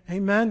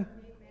 Amen?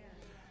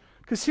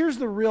 Because here's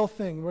the real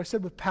thing, what I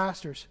said with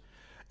pastors.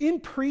 In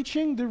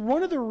preaching,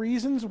 one of the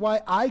reasons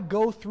why I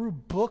go through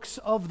books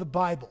of the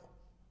Bible,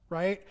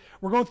 right?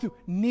 We're going through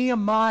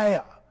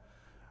Nehemiah.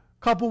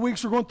 A couple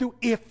weeks we're going through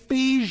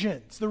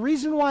Ephesians. The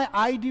reason why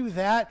I do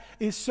that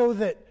is so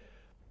that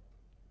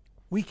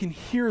we can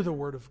hear the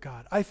Word of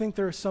God. I think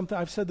there is something,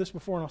 I've said this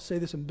before and I'll say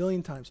this a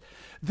billion times.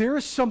 There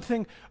is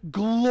something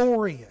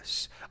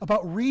glorious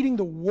about reading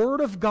the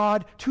Word of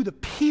God to the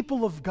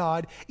people of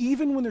God,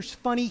 even when there's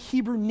funny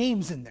Hebrew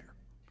names in there.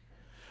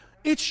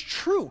 It's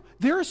true.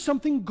 There is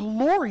something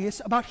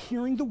glorious about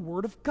hearing the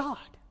Word of God.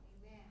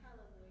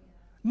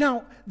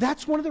 Now,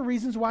 that's one of the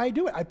reasons why I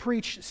do it. I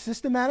preach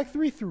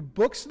systematically through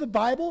books of the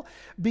Bible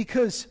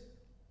because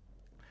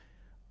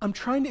I'm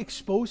trying to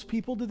expose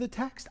people to the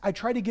text. I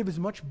try to give as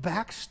much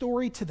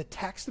backstory to the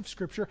text of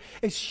Scripture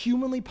as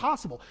humanly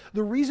possible.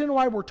 The reason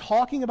why we're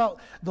talking about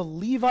the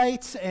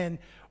Levites and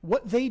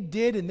what they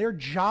did in their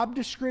job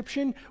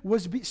description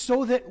was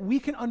so that we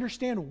can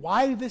understand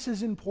why this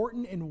is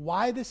important and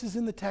why this is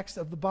in the text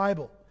of the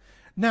Bible.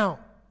 Now,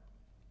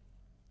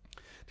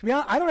 to be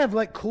honest, I don't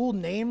have cool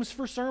names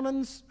for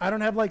sermons. I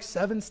don't have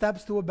 7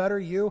 steps to a better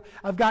you.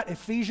 I've got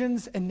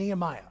Ephesians and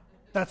Nehemiah.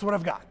 That's what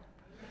I've got.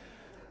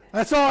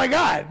 That's all I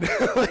got.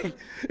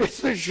 It's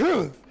the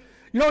truth.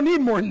 You don't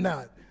need more than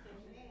that.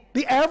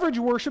 The average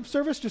worship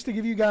service, just to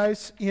give you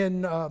guys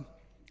in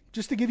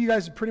just to give you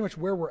guys pretty much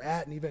where we're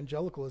at in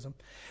evangelicalism,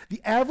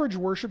 the average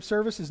worship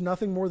service is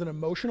nothing more than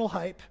emotional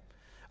hype,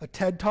 a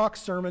TED Talk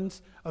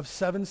sermons of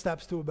 7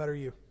 steps to a better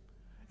you.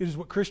 It is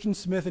what Christian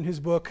Smith in his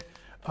book,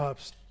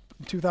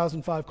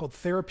 2005, called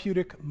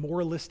Therapeutic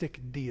Moralistic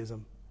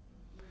Deism.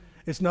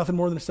 It's nothing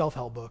more than a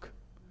self-help book.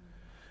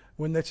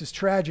 When that's just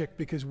tragic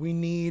because we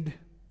need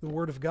the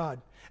Word of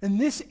God.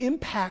 And this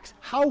impacts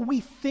how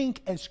we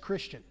think as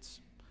Christians.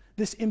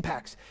 This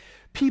impacts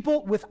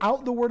people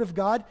without the Word of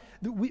God.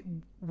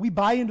 We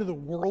buy into the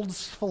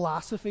world's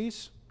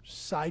philosophies.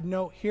 Side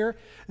note here,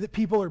 that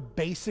people are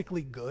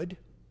basically good.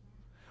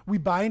 We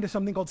buy into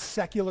something called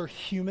secular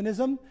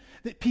humanism,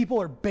 that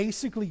people are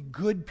basically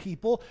good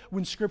people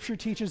when Scripture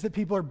teaches that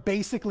people are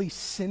basically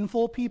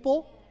sinful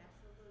people.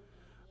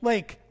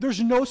 Like,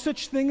 there's no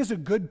such thing as a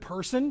good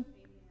person.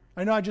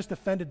 I know I just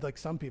offended like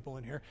some people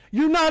in here.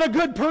 You're not a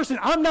good person.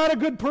 I'm not a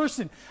good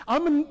person.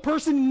 I'm a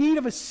person in need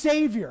of a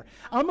Savior.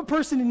 I'm a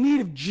person in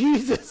need of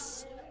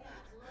Jesus.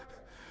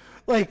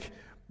 Like,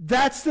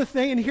 that's the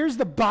thing. And here's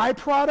the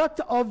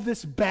byproduct of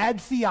this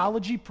bad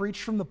theology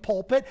preached from the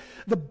pulpit.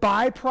 The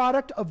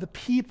byproduct of the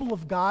people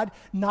of God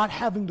not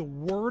having the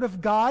Word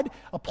of God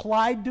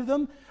applied to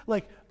them.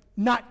 Like,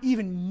 not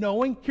even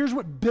knowing. Here's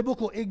what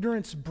biblical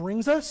ignorance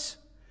brings us.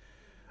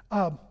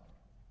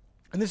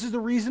 And this is the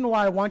reason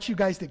why I want you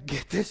guys to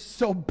get this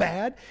so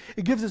bad.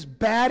 It gives us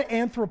bad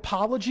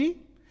anthropology.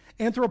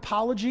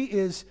 Anthropology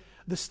is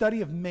the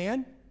study of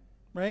man,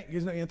 right? You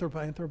guys know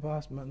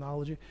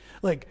anthropology?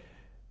 Like,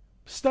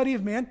 study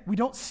of man. We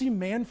don't see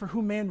man for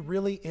who man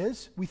really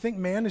is. We think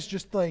man is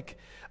just like,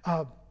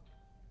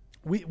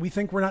 we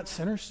think we're not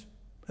sinners.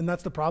 And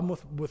that's the problem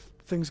with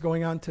things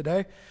going on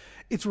today.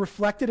 It's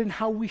reflected in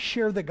how we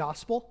share the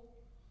gospel.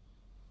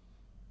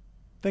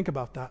 Think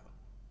about that.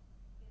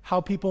 How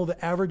people,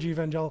 the average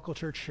evangelical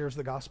church shares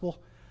the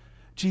gospel.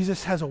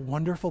 Jesus has a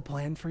wonderful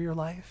plan for your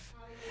life.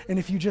 And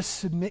if you just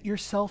submit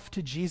yourself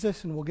to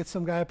Jesus, and we'll get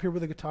some guy up here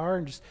with a guitar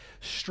and just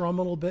strum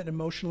a little bit and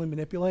emotionally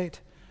manipulate,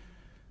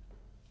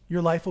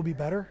 your life will be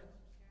better.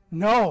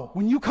 No,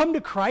 when you come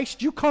to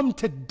Christ, you come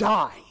to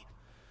die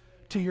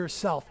to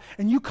yourself.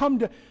 And you come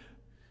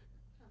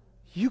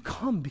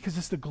because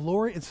it's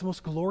the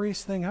most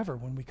glorious thing ever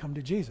when we come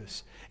to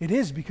Jesus. It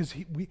is because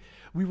we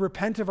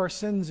repent of our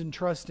sins and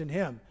trust in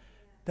Him.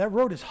 That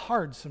road is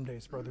hard some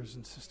days, brothers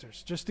and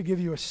sisters. Just to give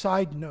you a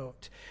side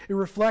note, it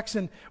reflects,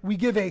 and we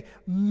give a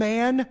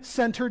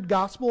man-centered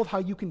gospel of how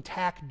you can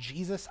tack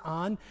Jesus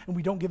on, and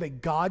we don't give a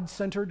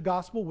God-centered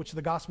gospel, which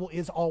the gospel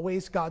is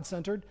always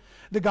God-centered.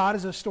 The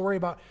gospel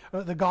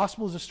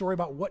is a story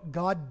about what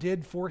God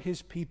did for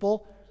His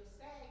people.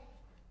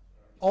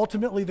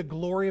 Ultimately, the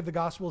glory of the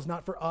gospel is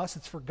not for us,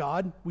 it's for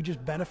God. We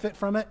just benefit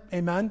from it.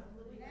 Amen?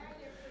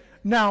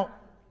 Now,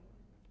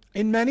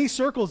 in many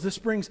circles, this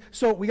brings,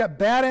 so we got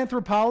bad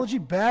anthropology,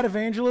 bad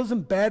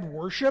evangelism, bad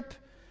worship.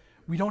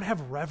 We don't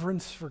have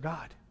reverence for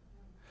God.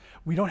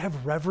 We don't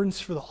have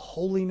reverence for the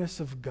holiness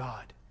of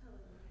God.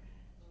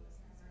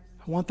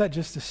 I want that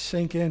just to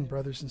sink in,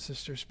 brothers and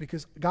sisters,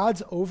 because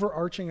God's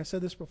overarching, I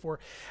said this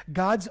before,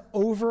 God's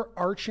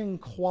overarching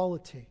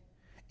quality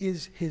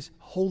is His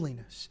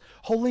holiness.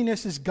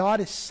 Holiness is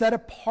God is set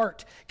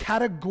apart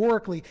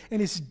categorically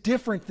and is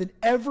different than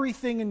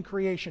everything in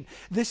creation.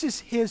 This is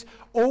His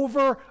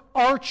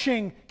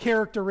overarching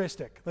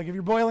characteristic. Like if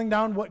you're boiling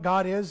down what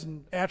God is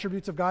and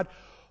attributes of God,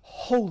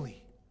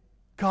 holy.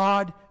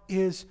 God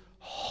is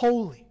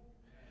holy.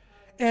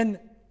 And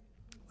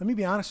let me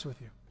be honest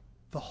with you.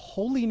 The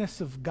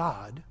holiness of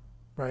God,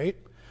 right?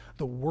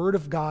 The Word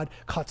of God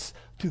cuts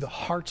through the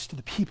hearts to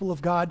the people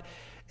of God.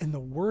 And the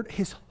Word,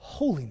 His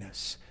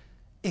holiness,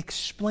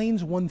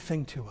 explains one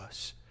thing to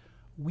us.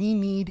 We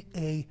need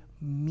a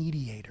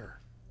mediator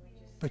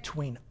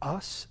between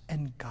us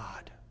and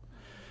God.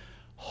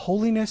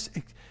 Holiness,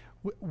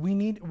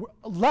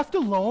 left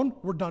alone,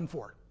 we're done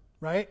for,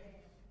 right?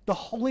 The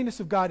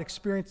holiness of God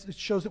it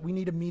shows that we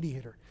need a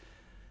mediator.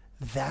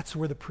 That's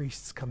where the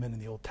priests come in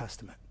the Old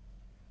Testament.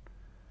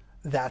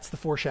 That's the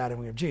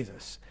foreshadowing of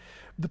Jesus.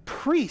 The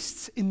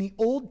priests in the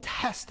Old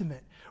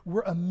Testament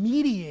were a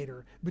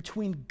mediator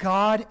between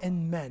God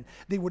and men.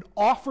 They would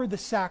offer the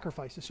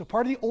sacrifices. So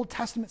part of the Old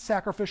Testament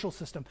sacrificial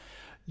system,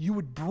 you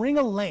would bring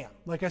a lamb,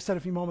 like I said a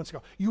few moments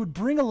ago. You would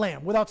bring a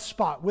lamb without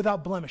spot,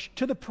 without blemish,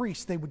 to the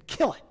priest. They would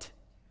kill it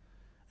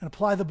and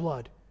apply the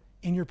blood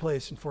in your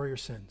place and for your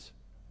sins.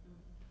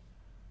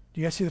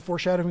 Do you guys see the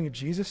foreshadowing of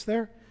Jesus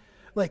there?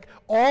 Like,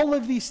 all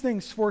of these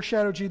things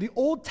foreshadow Jesus. The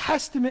Old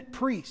Testament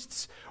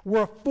priests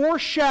were a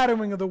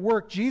foreshadowing of the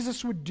work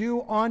Jesus would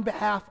do on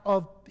behalf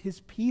of His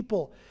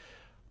people.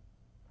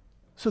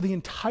 So the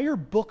entire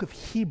book of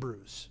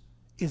Hebrews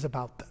is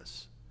about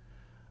this.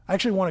 I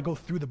actually want to go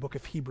through the book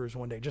of Hebrews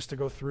one day, just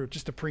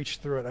to preach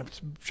through it. I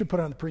should put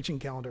it on the preaching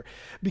calendar.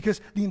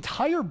 Because the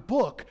entire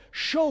book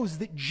shows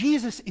that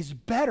Jesus is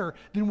better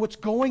than what's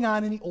going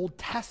on in the Old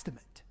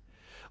Testament.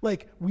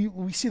 Like,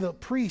 we see the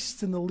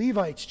priests and the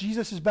Levites.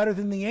 Jesus is better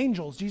than the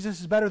angels. Jesus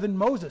is better than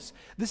Moses.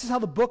 This is how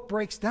the book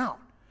breaks down.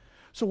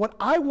 So what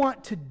I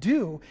want to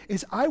do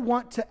is I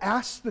want to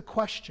ask the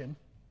question,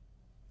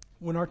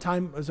 when our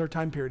time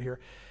period here.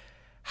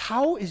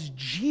 How is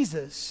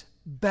Jesus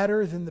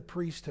better than the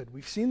priesthood?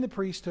 We've seen the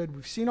priesthood.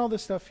 We've seen all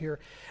this stuff here.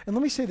 And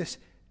let me say this.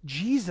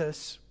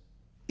 Jesus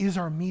is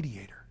our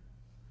mediator,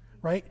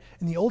 right?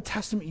 In the Old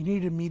Testament, you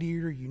needed a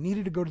mediator. You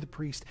needed to go to the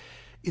priest.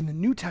 In the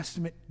New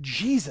Testament,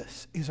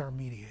 Jesus is our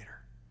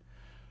mediator.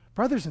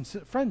 Brothers and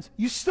friends,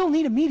 you still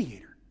need a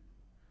mediator.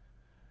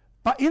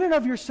 But in and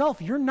of yourself,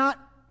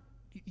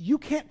 you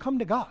can't come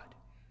to God.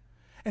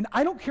 And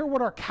I don't care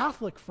what our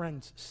Catholic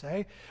friends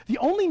say. The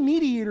only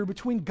mediator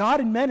between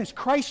God and men is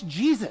Christ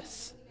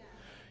Jesus.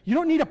 You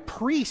don't need a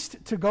priest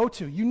to go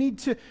to. You need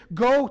to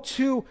go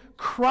to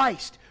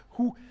Christ,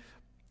 who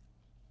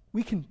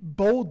we can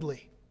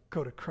boldly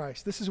go to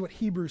Christ. This is what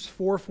Hebrews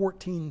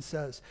 4:14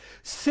 says.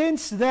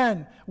 Since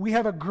then, we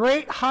have a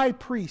great high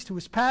priest who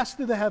has passed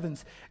through the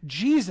heavens,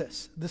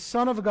 Jesus, the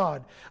Son of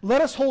God.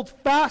 Let us hold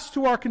fast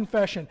to our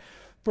confession,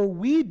 for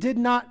we do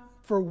not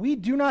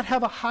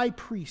have a high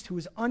priest who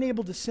is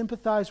unable to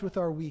sympathize with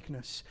our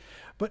weakness,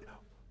 but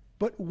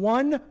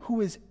one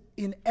who is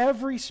in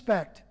every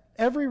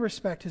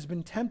respect has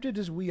been tempted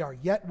as we are,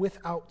 yet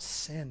without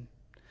sin.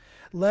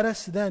 Let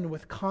us then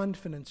with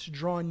confidence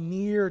draw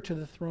near to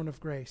the throne of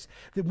grace,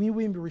 that we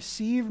may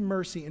receive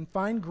mercy and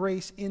find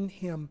grace in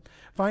him,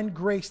 find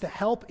grace to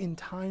help in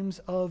times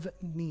of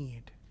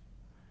need.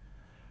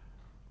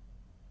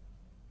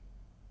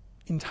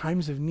 In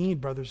times of need,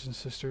 brothers and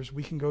sisters,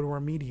 we can go to our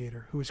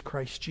mediator, who is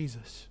Christ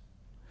Jesus.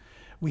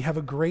 We have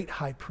a great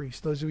high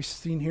priest, those we've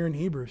seen here in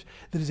Hebrews,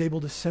 that is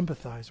able to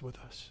sympathize with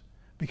us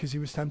because he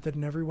was tempted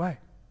in every way.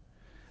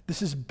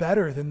 This is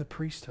better than the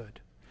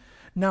priesthood.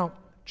 Now,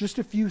 just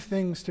a few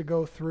things to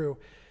go through.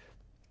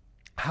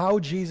 How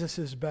Jesus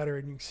is better,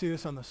 and you can see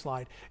this on the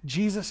slide.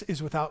 Jesus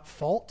is without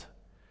fault.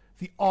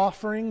 The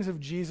offerings of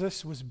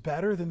Jesus was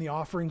better than the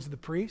offerings of the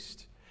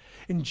priest.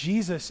 And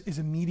Jesus is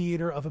a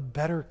mediator of a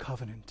better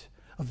covenant,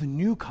 of the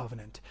new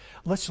covenant.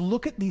 Let's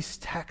look at these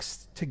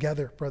texts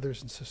together,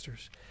 brothers and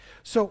sisters.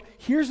 So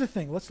here's the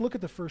thing. Let's look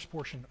at the first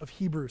portion of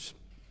Hebrews.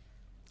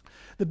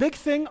 The big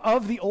thing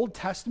of the Old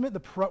Testament,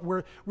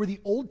 where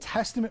the Old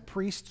Testament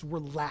priests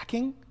were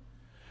lacking,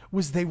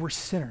 was they were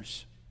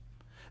sinners.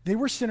 They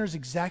were sinners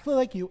exactly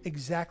like you,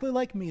 exactly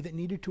like me, that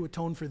needed to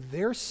atone for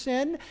their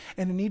sin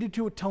and needed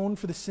to atone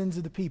for the sins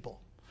of the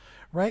people.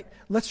 Right?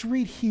 Let's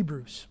read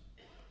Hebrews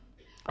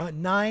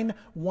 9,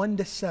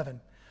 1-7.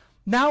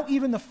 Now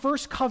even the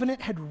first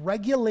covenant had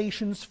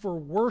regulations for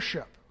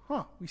worship.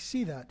 We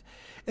see that.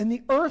 In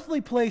the earthly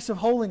place of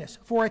holiness,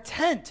 for a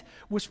tent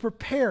was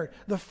prepared,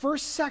 the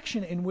first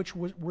section in which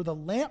were the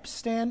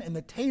lampstand and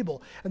the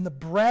table and the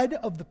bread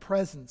of the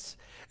presence.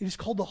 It is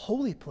called the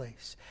holy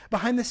place.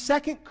 Behind the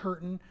second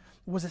curtain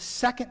was a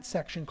second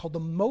section called the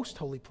most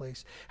holy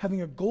place,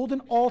 having a golden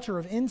altar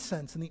of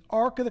incense and the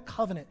ark of the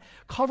covenant,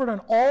 covered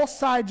on all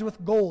sides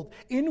with gold,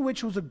 in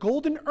which was a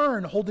golden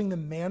urn holding the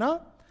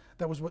manna.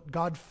 That was what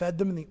God fed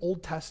them in the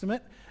Old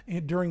Testament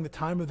during the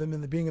time of them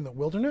being in the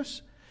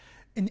wilderness.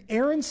 And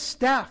Aaron's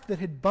staff that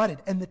had budded,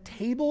 and the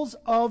tables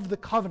of the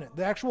covenant,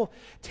 the actual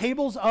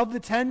tables of the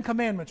 10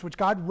 commandments, which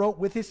God wrote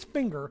with his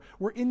finger,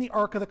 were in the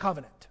ark of the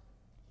covenant.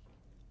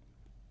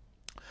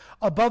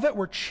 Above it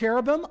were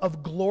cherubim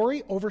of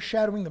glory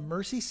overshadowing the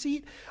mercy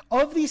seat.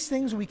 Of these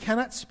things we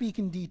cannot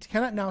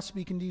now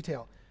speak in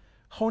detail.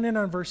 Hone in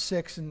on verse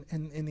 6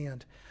 in the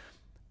end.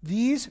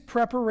 These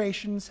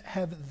preparations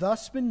have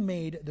thus been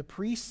made. The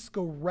priests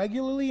go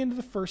regularly into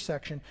the first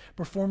section,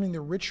 performing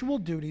the ritual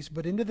duties,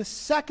 but into the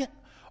second,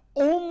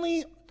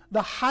 only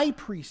the high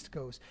priest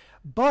goes,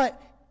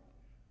 but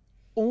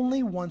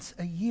only once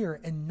a year,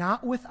 and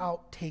not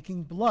without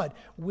taking blood,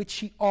 which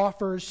he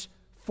offers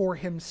for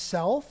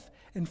himself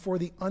and for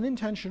the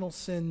unintentional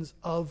sins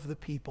of the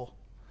people.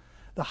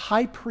 The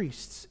high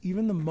priests,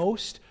 even the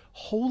most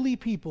holy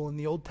people in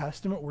the Old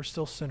Testament, were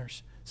still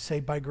sinners,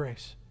 saved by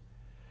grace.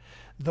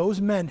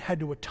 Those men had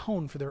to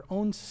atone for their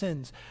own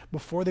sins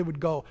before they would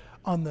go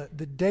on the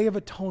Day of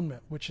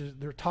Atonement, which is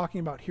they're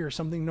talking about here,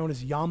 something known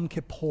as Yom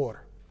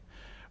Kippur,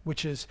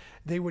 which is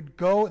they would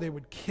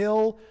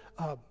kill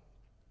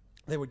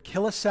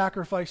a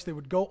sacrifice. They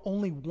would go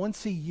only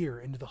once a year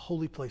into the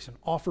holy place and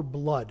offer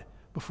blood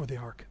before the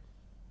ark.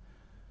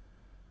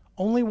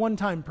 Only one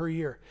time per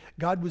year.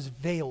 God was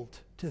veiled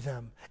to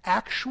them.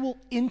 Actual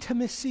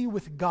intimacy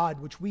with God,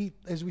 which we,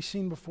 as we've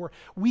seen before,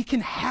 we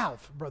can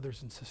have,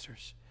 brothers and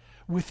sisters,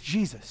 with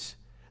Jesus.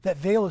 That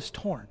veil is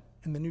torn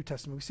in the New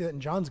Testament. We see that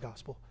in John's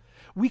gospel.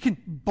 We can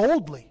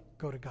boldly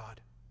go to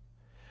God,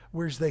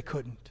 whereas they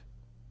couldn't.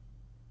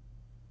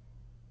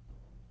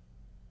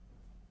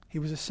 He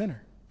was a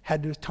sinner,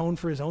 had to atone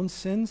for his own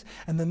sins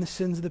and then the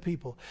sins of the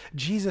people.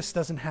 Jesus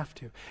doesn't have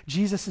to.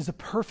 Jesus is a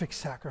perfect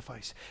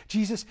sacrifice.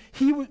 Jesus,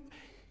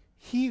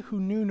 he who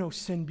knew no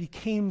sin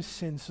became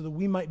sin so that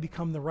we might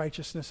become the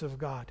righteousness of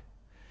God.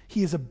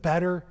 He is a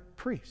better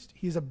priest.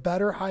 He is a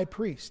better high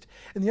priest.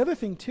 And the other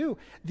thing too,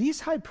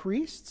 these high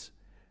priests,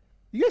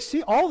 you guys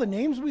see all the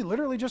names we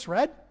literally just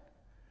read?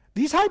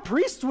 These high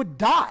priests would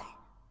die.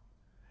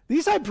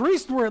 These high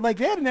priests were like,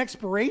 they had an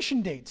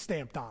expiration date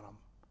stamped on them.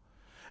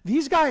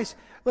 These guys,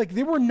 like,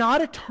 they were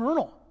not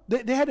eternal.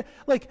 They had,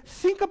 like,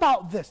 think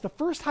about this.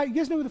 You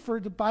guys know who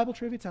the Bible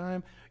trivia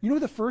time, you know who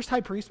the first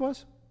high priest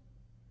was?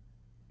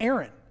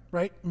 Aaron,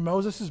 right?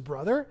 Moses'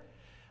 brother.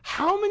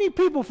 How many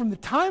people from the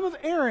time of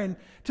Aaron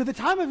to the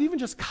time of even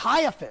just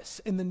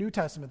Caiaphas in the New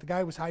Testament, the guy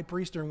who was high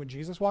priest during when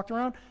Jesus walked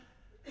around,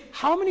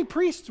 how many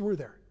priests were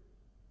there?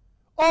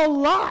 A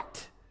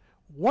lot.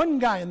 One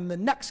guy and the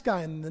next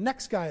guy and the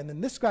next guy, and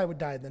then this guy would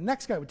die and the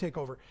next guy would take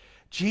over.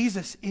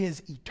 Jesus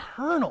is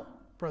eternal,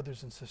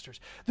 brothers and sisters.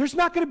 There's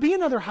not going to be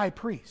another high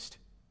priest.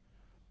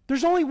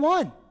 There's only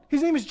one.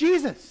 His name is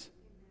Jesus.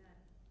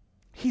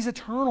 He's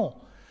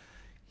eternal.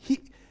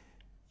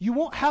 You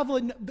won't have,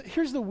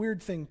 here's the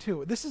weird thing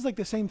too. This is like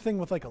the same thing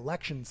with like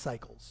election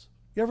cycles.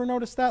 You ever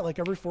notice that? Like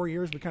every 4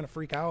 years we kind of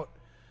freak out.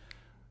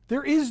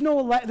 There is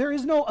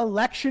no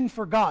election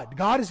for God.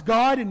 God is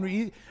God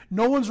and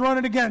no one's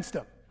running against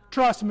him.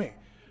 Trust me.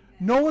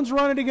 No one's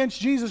running against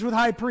Jesus with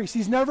high priest.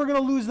 He's never going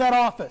to lose that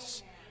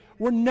office.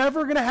 We're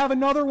never going to have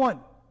another one.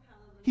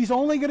 He's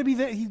only going to be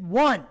he's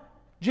one,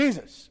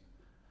 Jesus.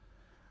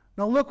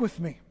 Now look with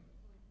me.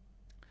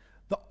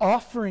 The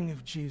offering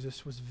of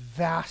Jesus was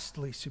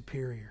vastly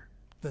superior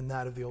than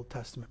that of the Old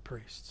Testament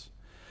priests.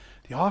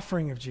 The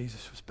offering of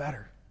Jesus was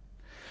better.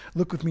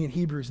 Look with me in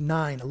Hebrews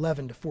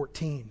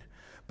 9:11-14.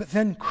 But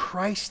then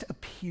Christ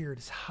appeared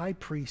as high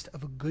priest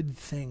of a good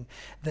thing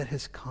that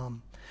has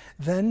come.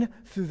 Then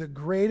through the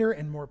greater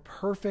and more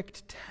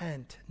perfect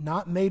tent,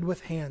 not made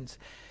with hands,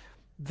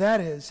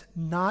 that is,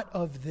 not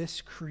of this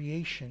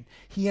creation,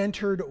 he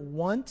entered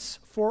once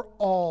for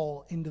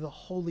all into the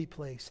holy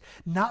place,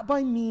 not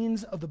by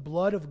means of the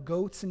blood of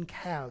goats and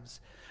calves,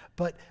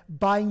 but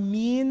by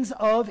means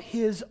of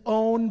his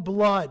own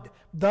blood,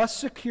 thus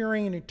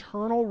securing an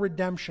eternal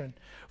redemption.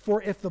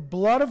 For if the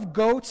blood of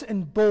goats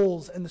and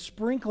bulls and the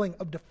sprinkling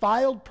of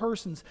defiled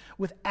persons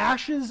with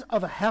ashes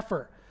of a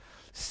heifer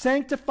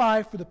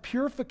sanctify for the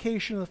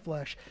purification of the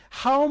flesh,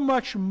 how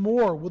much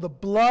more will the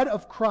blood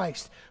of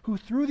Christ, who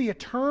through the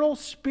eternal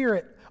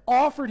Spirit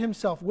offered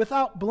himself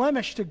without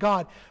blemish to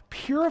God,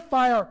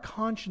 purify our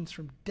conscience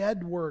from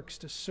dead works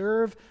to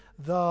serve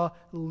the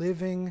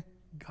living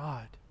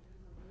God?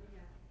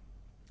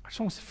 I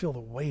just want us to feel the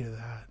weight of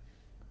that.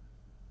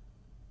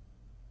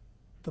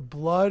 The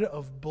blood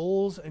of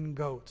bulls and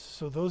goats.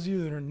 So those of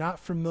you that are not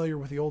familiar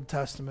with the Old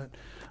Testament,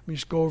 let me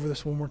just go over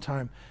this one more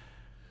time.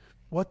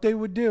 What they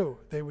would do,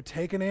 they would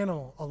take an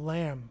animal, a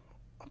lamb,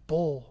 a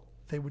bull,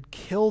 they would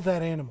kill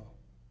that animal,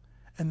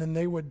 and then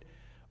they would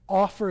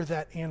offer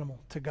that animal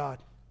to God.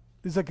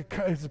 It's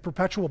a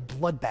perpetual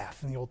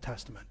bloodbath in the Old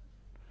Testament.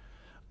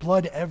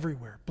 Blood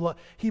everywhere. Blood.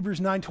 Hebrews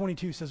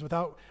 9:22 says,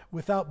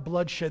 without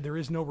bloodshed there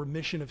is no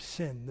remission of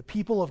sin. The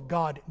people of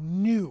God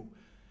knew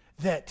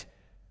that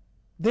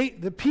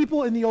the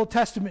people in the Old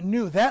Testament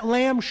knew that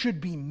lamb should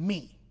be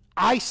me.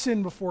 I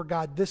sin before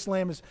God. This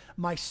lamb is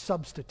my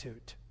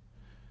substitute.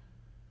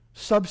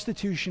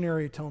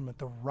 Substitutionary atonement,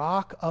 the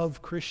rock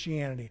of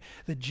Christianity,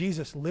 that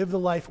Jesus lived the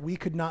life we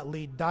could not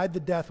lead, died the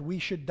death we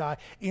should die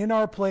in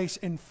our place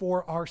and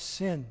for our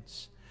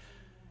sins.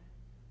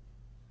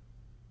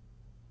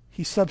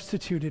 He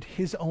substituted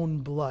his own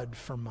blood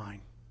for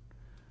mine.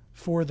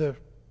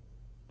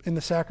 In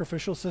the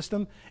sacrificial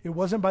system, it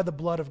wasn't by the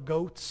blood of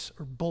goats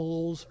or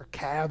bulls or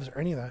calves or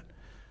any of that,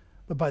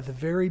 but by the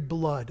very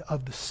blood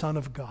of the Son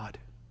of God,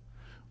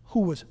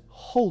 who was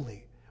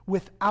holy,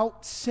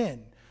 without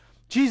sin.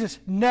 Jesus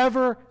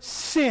never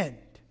sinned,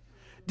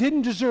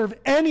 didn't deserve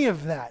any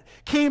of that,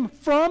 came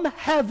from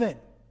heaven,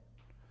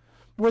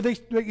 where they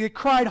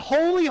cried,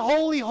 holy,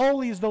 holy,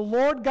 holy is the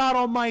Lord God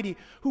Almighty,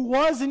 who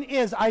was and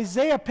is.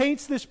 Isaiah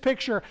paints this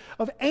picture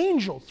of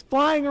angels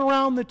flying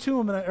around the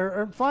tomb,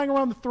 or flying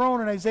around the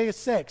throne in Isaiah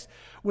 6.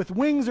 With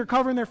wings they're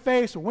covering their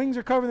face, with wings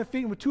they're covering their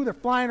feet, and with two they're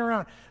flying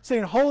around,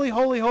 saying, holy,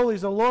 holy, holy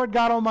is the Lord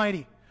God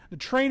Almighty. The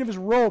train of his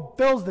robe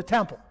fills the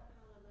temple.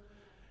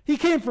 He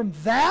came from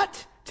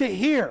that to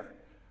here,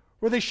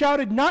 where they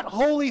shouted, not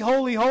holy,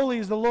 holy, holy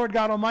is the Lord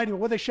God Almighty, but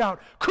what they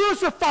shout,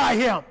 crucify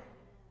him.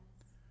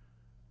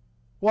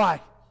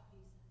 Why?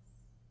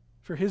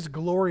 For his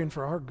glory and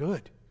for our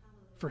good.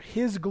 For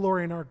his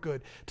glory and our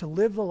good. To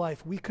live the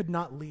life we could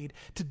not lead.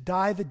 To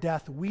die the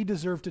death we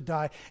deserve to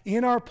die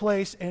in our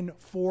place and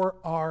for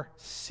our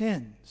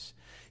sins.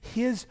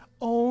 His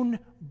own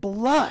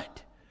blood.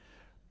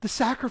 The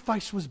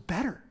sacrifice was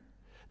better.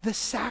 The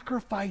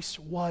sacrifice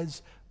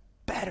was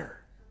better.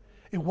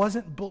 It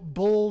wasn't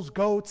bulls,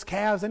 goats,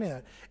 calves, any of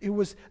that. It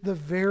was the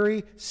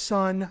very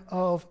Son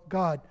of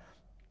God.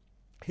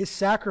 His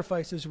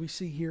sacrifice, as we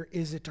see here,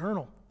 is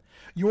eternal.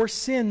 Your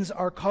sins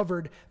are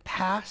covered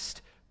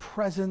past,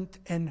 present,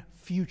 and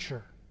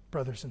future,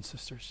 brothers and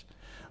sisters.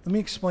 Let me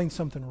explain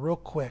something real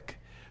quick.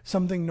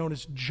 Something known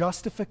as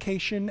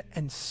justification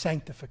and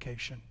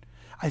sanctification.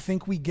 I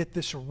think we get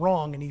this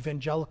wrong in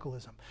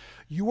evangelicalism.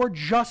 You are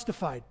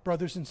justified,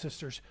 brothers and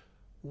sisters,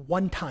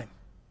 one time.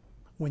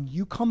 When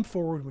you come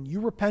forward, when you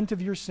repent of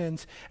your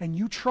sins and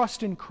you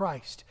trust in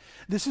Christ.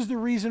 This is the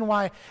reason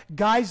why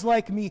guys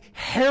like me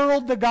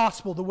herald the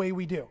gospel the way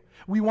we do.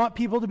 We want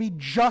people to be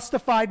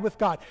justified with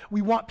God.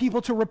 We want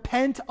people to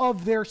repent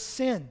of their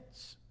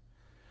sins.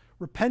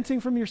 repenting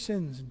from your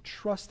sins and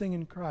trusting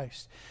in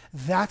Christ.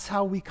 That's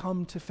how we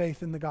come to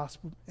faith in the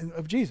gospel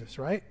of Jesus,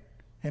 right?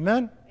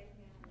 Amen?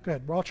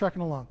 Good. We're all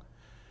trekking along.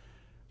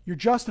 You're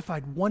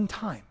justified one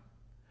time.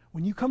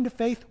 When you come to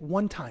faith,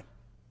 one time,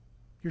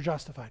 you're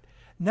justified.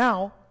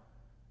 Now,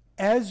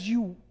 as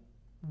you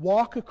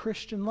walk a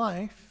Christian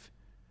life,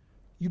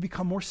 you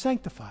become more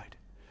sanctified.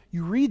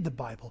 You read the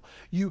Bible.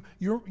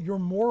 Your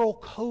moral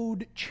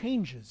code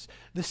changes.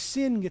 The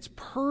sin gets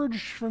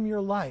purged from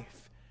your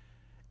life,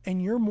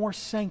 and you're more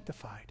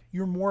sanctified.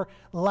 You're more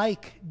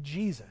like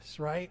Jesus,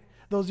 right?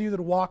 Those of you that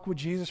walk with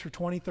Jesus for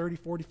 20, 30,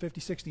 40,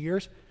 50, 60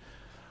 years,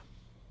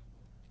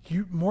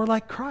 you're more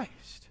like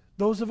Christ.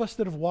 Those of us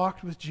that have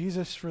walked with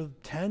Jesus for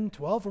 10,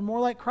 12, are more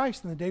like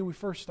Christ than the day we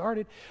first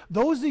started.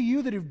 Those of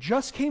you that have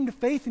just came to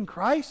faith in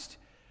Christ,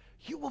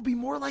 you will be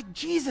more like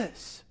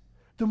Jesus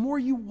the more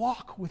you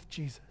walk with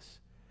Jesus.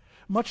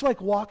 Much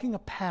like walking a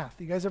path.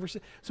 You guys ever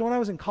see? So when I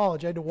was in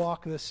college, I had to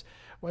walk this.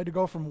 I had to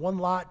go from one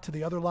lot to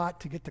the other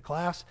lot to get to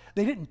class.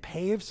 They didn't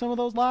pave some of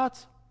those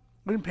lots.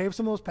 They didn't pave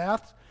some of those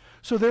paths.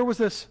 So there was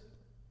this.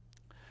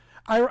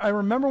 I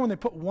remember when they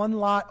put one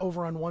lot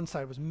over on one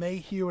side. It was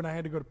Mayhew, and I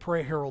had to go to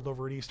Prairie Herald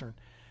over at Eastern.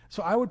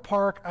 So I would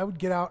park, I would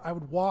get out, I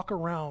would walk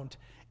around,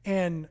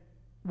 and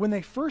when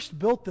they first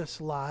built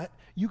this lot,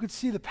 you could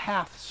see the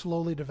path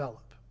slowly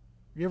develop.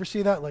 You ever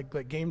see that,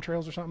 like game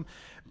trails or something?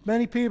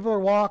 Many people are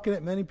walking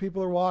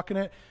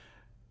it.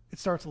 It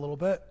starts a little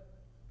bit,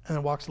 and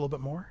then walks a little bit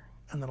more,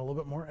 and then a little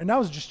bit more. And that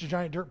was just a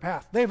giant dirt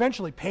path. They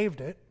eventually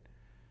paved it.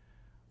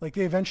 Like,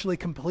 they eventually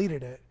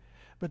completed it.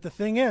 But the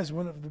thing is,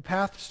 when the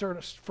path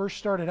first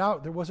started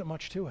out, there wasn't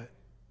much to it.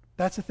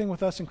 That's the thing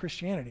with us in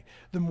Christianity.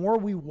 The more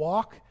we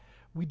walk,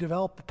 we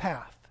develop the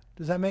path.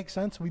 Does that make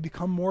sense? We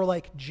become more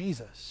like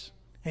Jesus.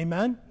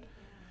 Amen?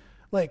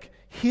 Like,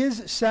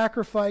 his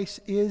sacrifice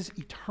is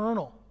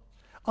eternal.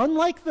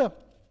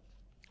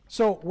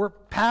 So we're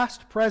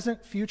past,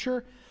 present,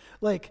 future.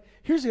 Like,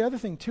 here's the other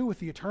thing too with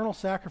the eternal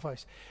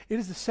sacrifice. It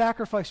is the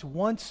sacrifice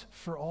once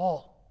for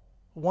all.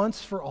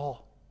 Once for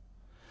all.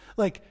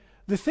 Like,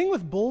 the thing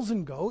with bulls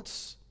and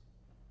goats,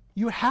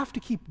 you have to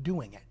keep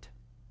doing it,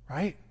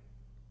 right?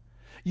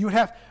 You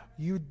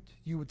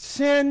would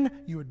sin,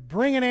 you would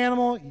bring an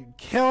animal, you'd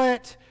kill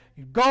it,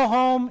 you'd go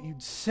home,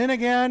 you'd sin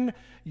again,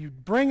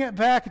 you'd bring it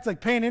back. It's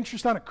like paying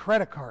interest on a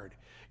credit card.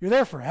 You're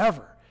there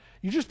forever.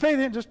 You just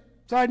pay just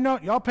side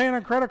note, y'all paying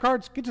on credit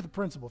cards, get to the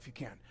principal if you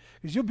can,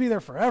 because you'll be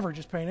there forever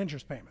just paying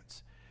interest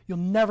payments. You'll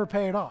never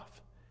pay it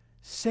off.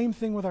 Same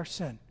thing with our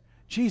sin.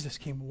 Jesus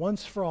came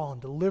once for all and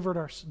delivered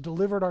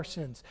our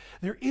sins.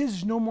 There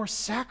is no more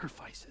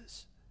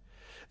sacrifices.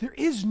 There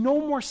is no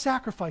more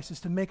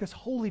sacrifices to make us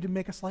holy, to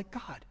make us like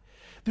God.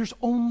 There's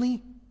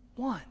only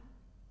one,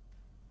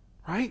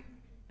 right?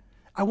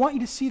 I want you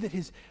to see that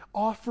his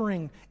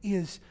offering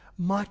is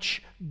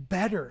much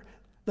better.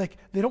 Like,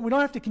 we don't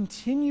have to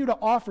continue to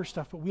offer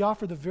stuff, but we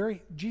offer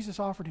Jesus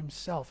offered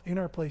himself in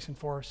our place and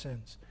for our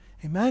sins.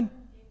 Amen? Amen.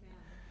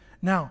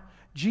 Now,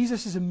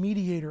 Jesus is a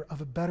mediator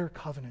of a better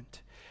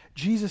covenant.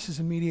 Jesus is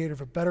a mediator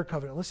of a better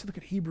covenant. Let's look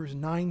at Hebrews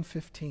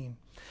 9:15.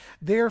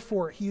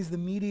 Therefore, he is the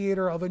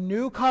mediator of a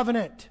new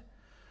covenant,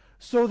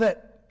 so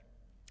that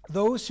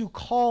those who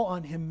call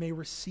on him may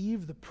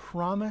receive the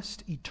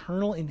promised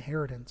eternal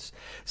inheritance,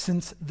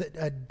 since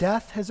a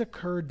death has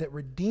occurred that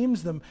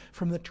redeems them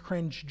from the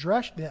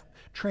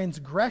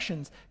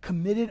transgressions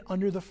committed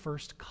under the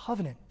first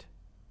covenant.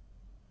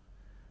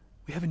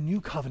 We have a new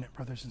covenant,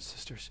 brothers and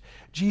sisters.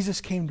 Jesus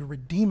came to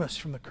redeem us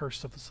from the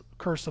curse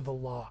of the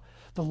law.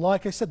 The law,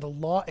 like I said, the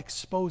law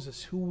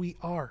exposes who we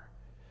are.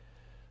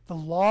 The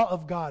law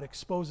of God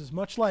exposes,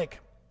 much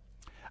like,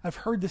 I've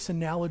heard this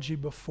analogy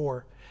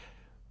before.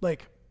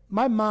 Like,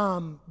 my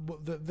mom,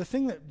 the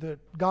thing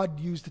that God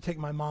used to take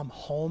my mom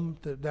home,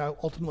 that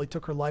ultimately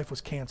took her life, was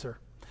cancer.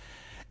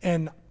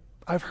 And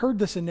I've heard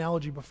this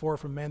analogy before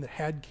from a man that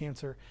had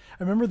cancer.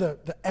 I remember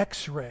the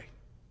x-ray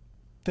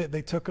that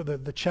they took,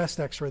 the chest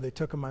x-ray they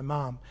took of my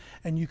mom.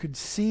 And you could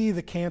see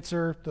the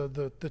cancer,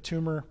 the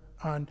tumor,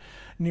 on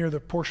near the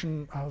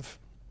portion of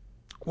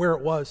where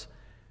it was.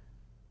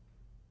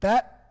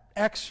 That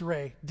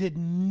x-ray did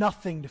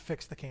nothing to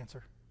fix the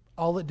cancer.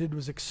 All it did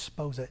was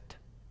expose it.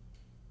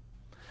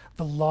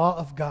 The law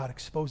of God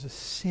exposes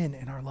sin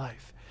in our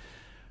life.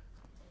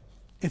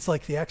 It's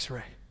like the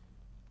x-ray.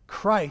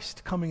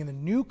 Christ coming in the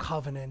new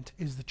covenant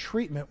is the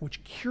treatment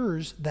which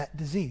cures that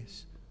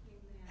disease.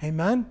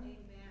 Amen? Amen?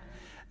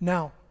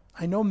 Now,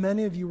 I know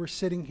many of you were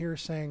sitting here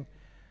saying,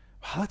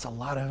 wow, that's a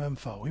lot of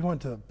info. We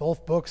went to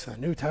both books, the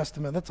New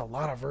Testament. That's a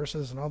lot of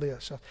verses and all the other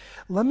stuff.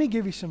 Let me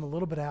give you a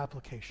little bit of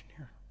application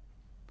here.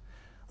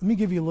 Let me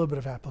give you a little bit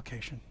of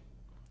application.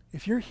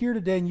 If you're here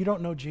today and you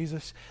don't know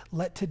Jesus,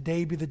 let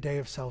today be the day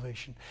of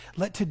salvation.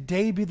 Let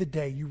today be the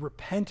day you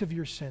repent of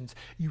your sins.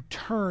 You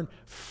turn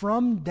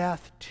from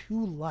death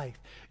to life.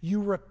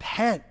 You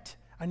repent.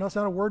 I know it's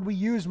not a word we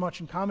use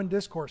much in common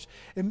discourse.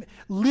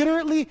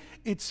 Literally,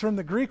 it's from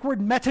the Greek word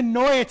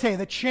metanoite,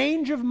 the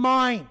change of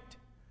mind.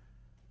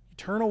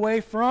 Turn away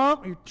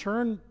from,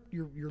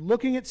 you're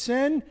looking at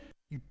sin,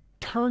 you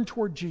turn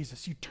toward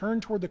Jesus. You turn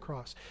toward the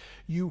cross.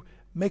 You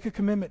make a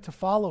commitment to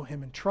follow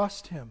him and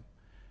trust him.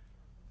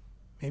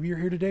 Maybe you're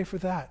here today for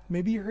that.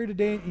 Maybe you're here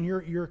today and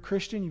you're a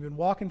Christian, you've been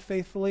walking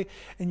faithfully,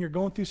 and you're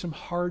going through some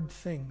hard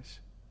things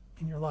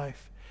in your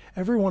life.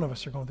 Every one of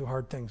us are going through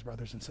hard things,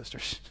 brothers and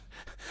sisters.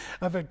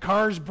 I've had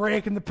cars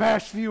break in the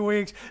past few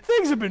weeks.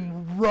 Things have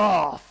been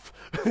rough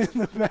in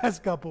the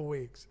past couple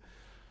weeks.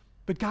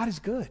 But God is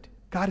good.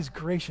 God is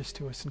gracious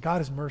to us, and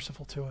God is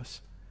merciful to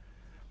us.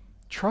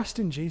 Trust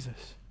in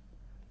Jesus.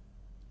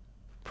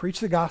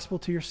 Preach the gospel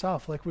to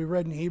yourself. Like we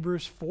read in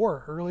Hebrews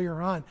 4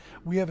 earlier on,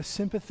 we have a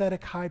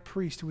sympathetic high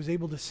priest who was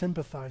able to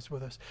sympathize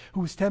with us, who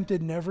was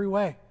tempted in every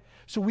way.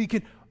 So we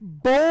can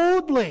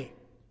boldly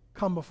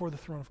come before the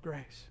throne of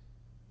grace.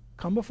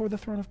 Come before the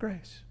throne of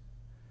grace.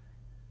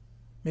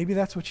 Maybe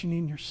that's what you need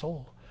in your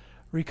soul.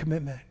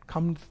 Recommitment.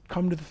 Come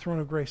to the throne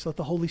of grace. Let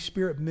the Holy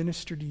Spirit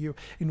minister to you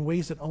in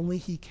ways that only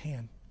he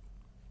can.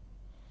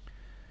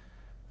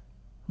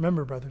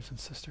 Remember, brothers and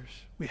sisters,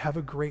 we have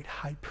a great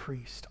high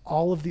priest.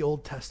 All of the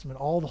Old Testament,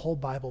 all the whole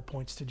Bible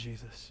points to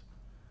Jesus.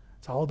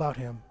 It's all about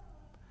him.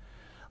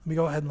 Let me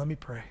go ahead and let me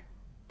pray.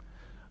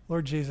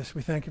 Lord Jesus,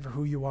 we thank you for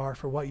who you are,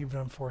 for what you've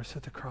done for us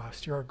at the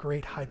cross. You're our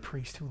great high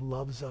priest who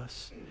loves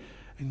us.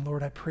 And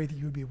Lord, I pray that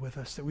you would be with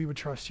us, that we would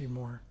trust you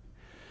more.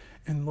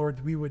 And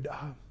Lord, we would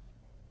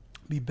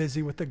be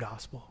busy with the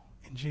gospel.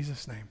 In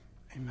Jesus' name,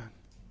 amen.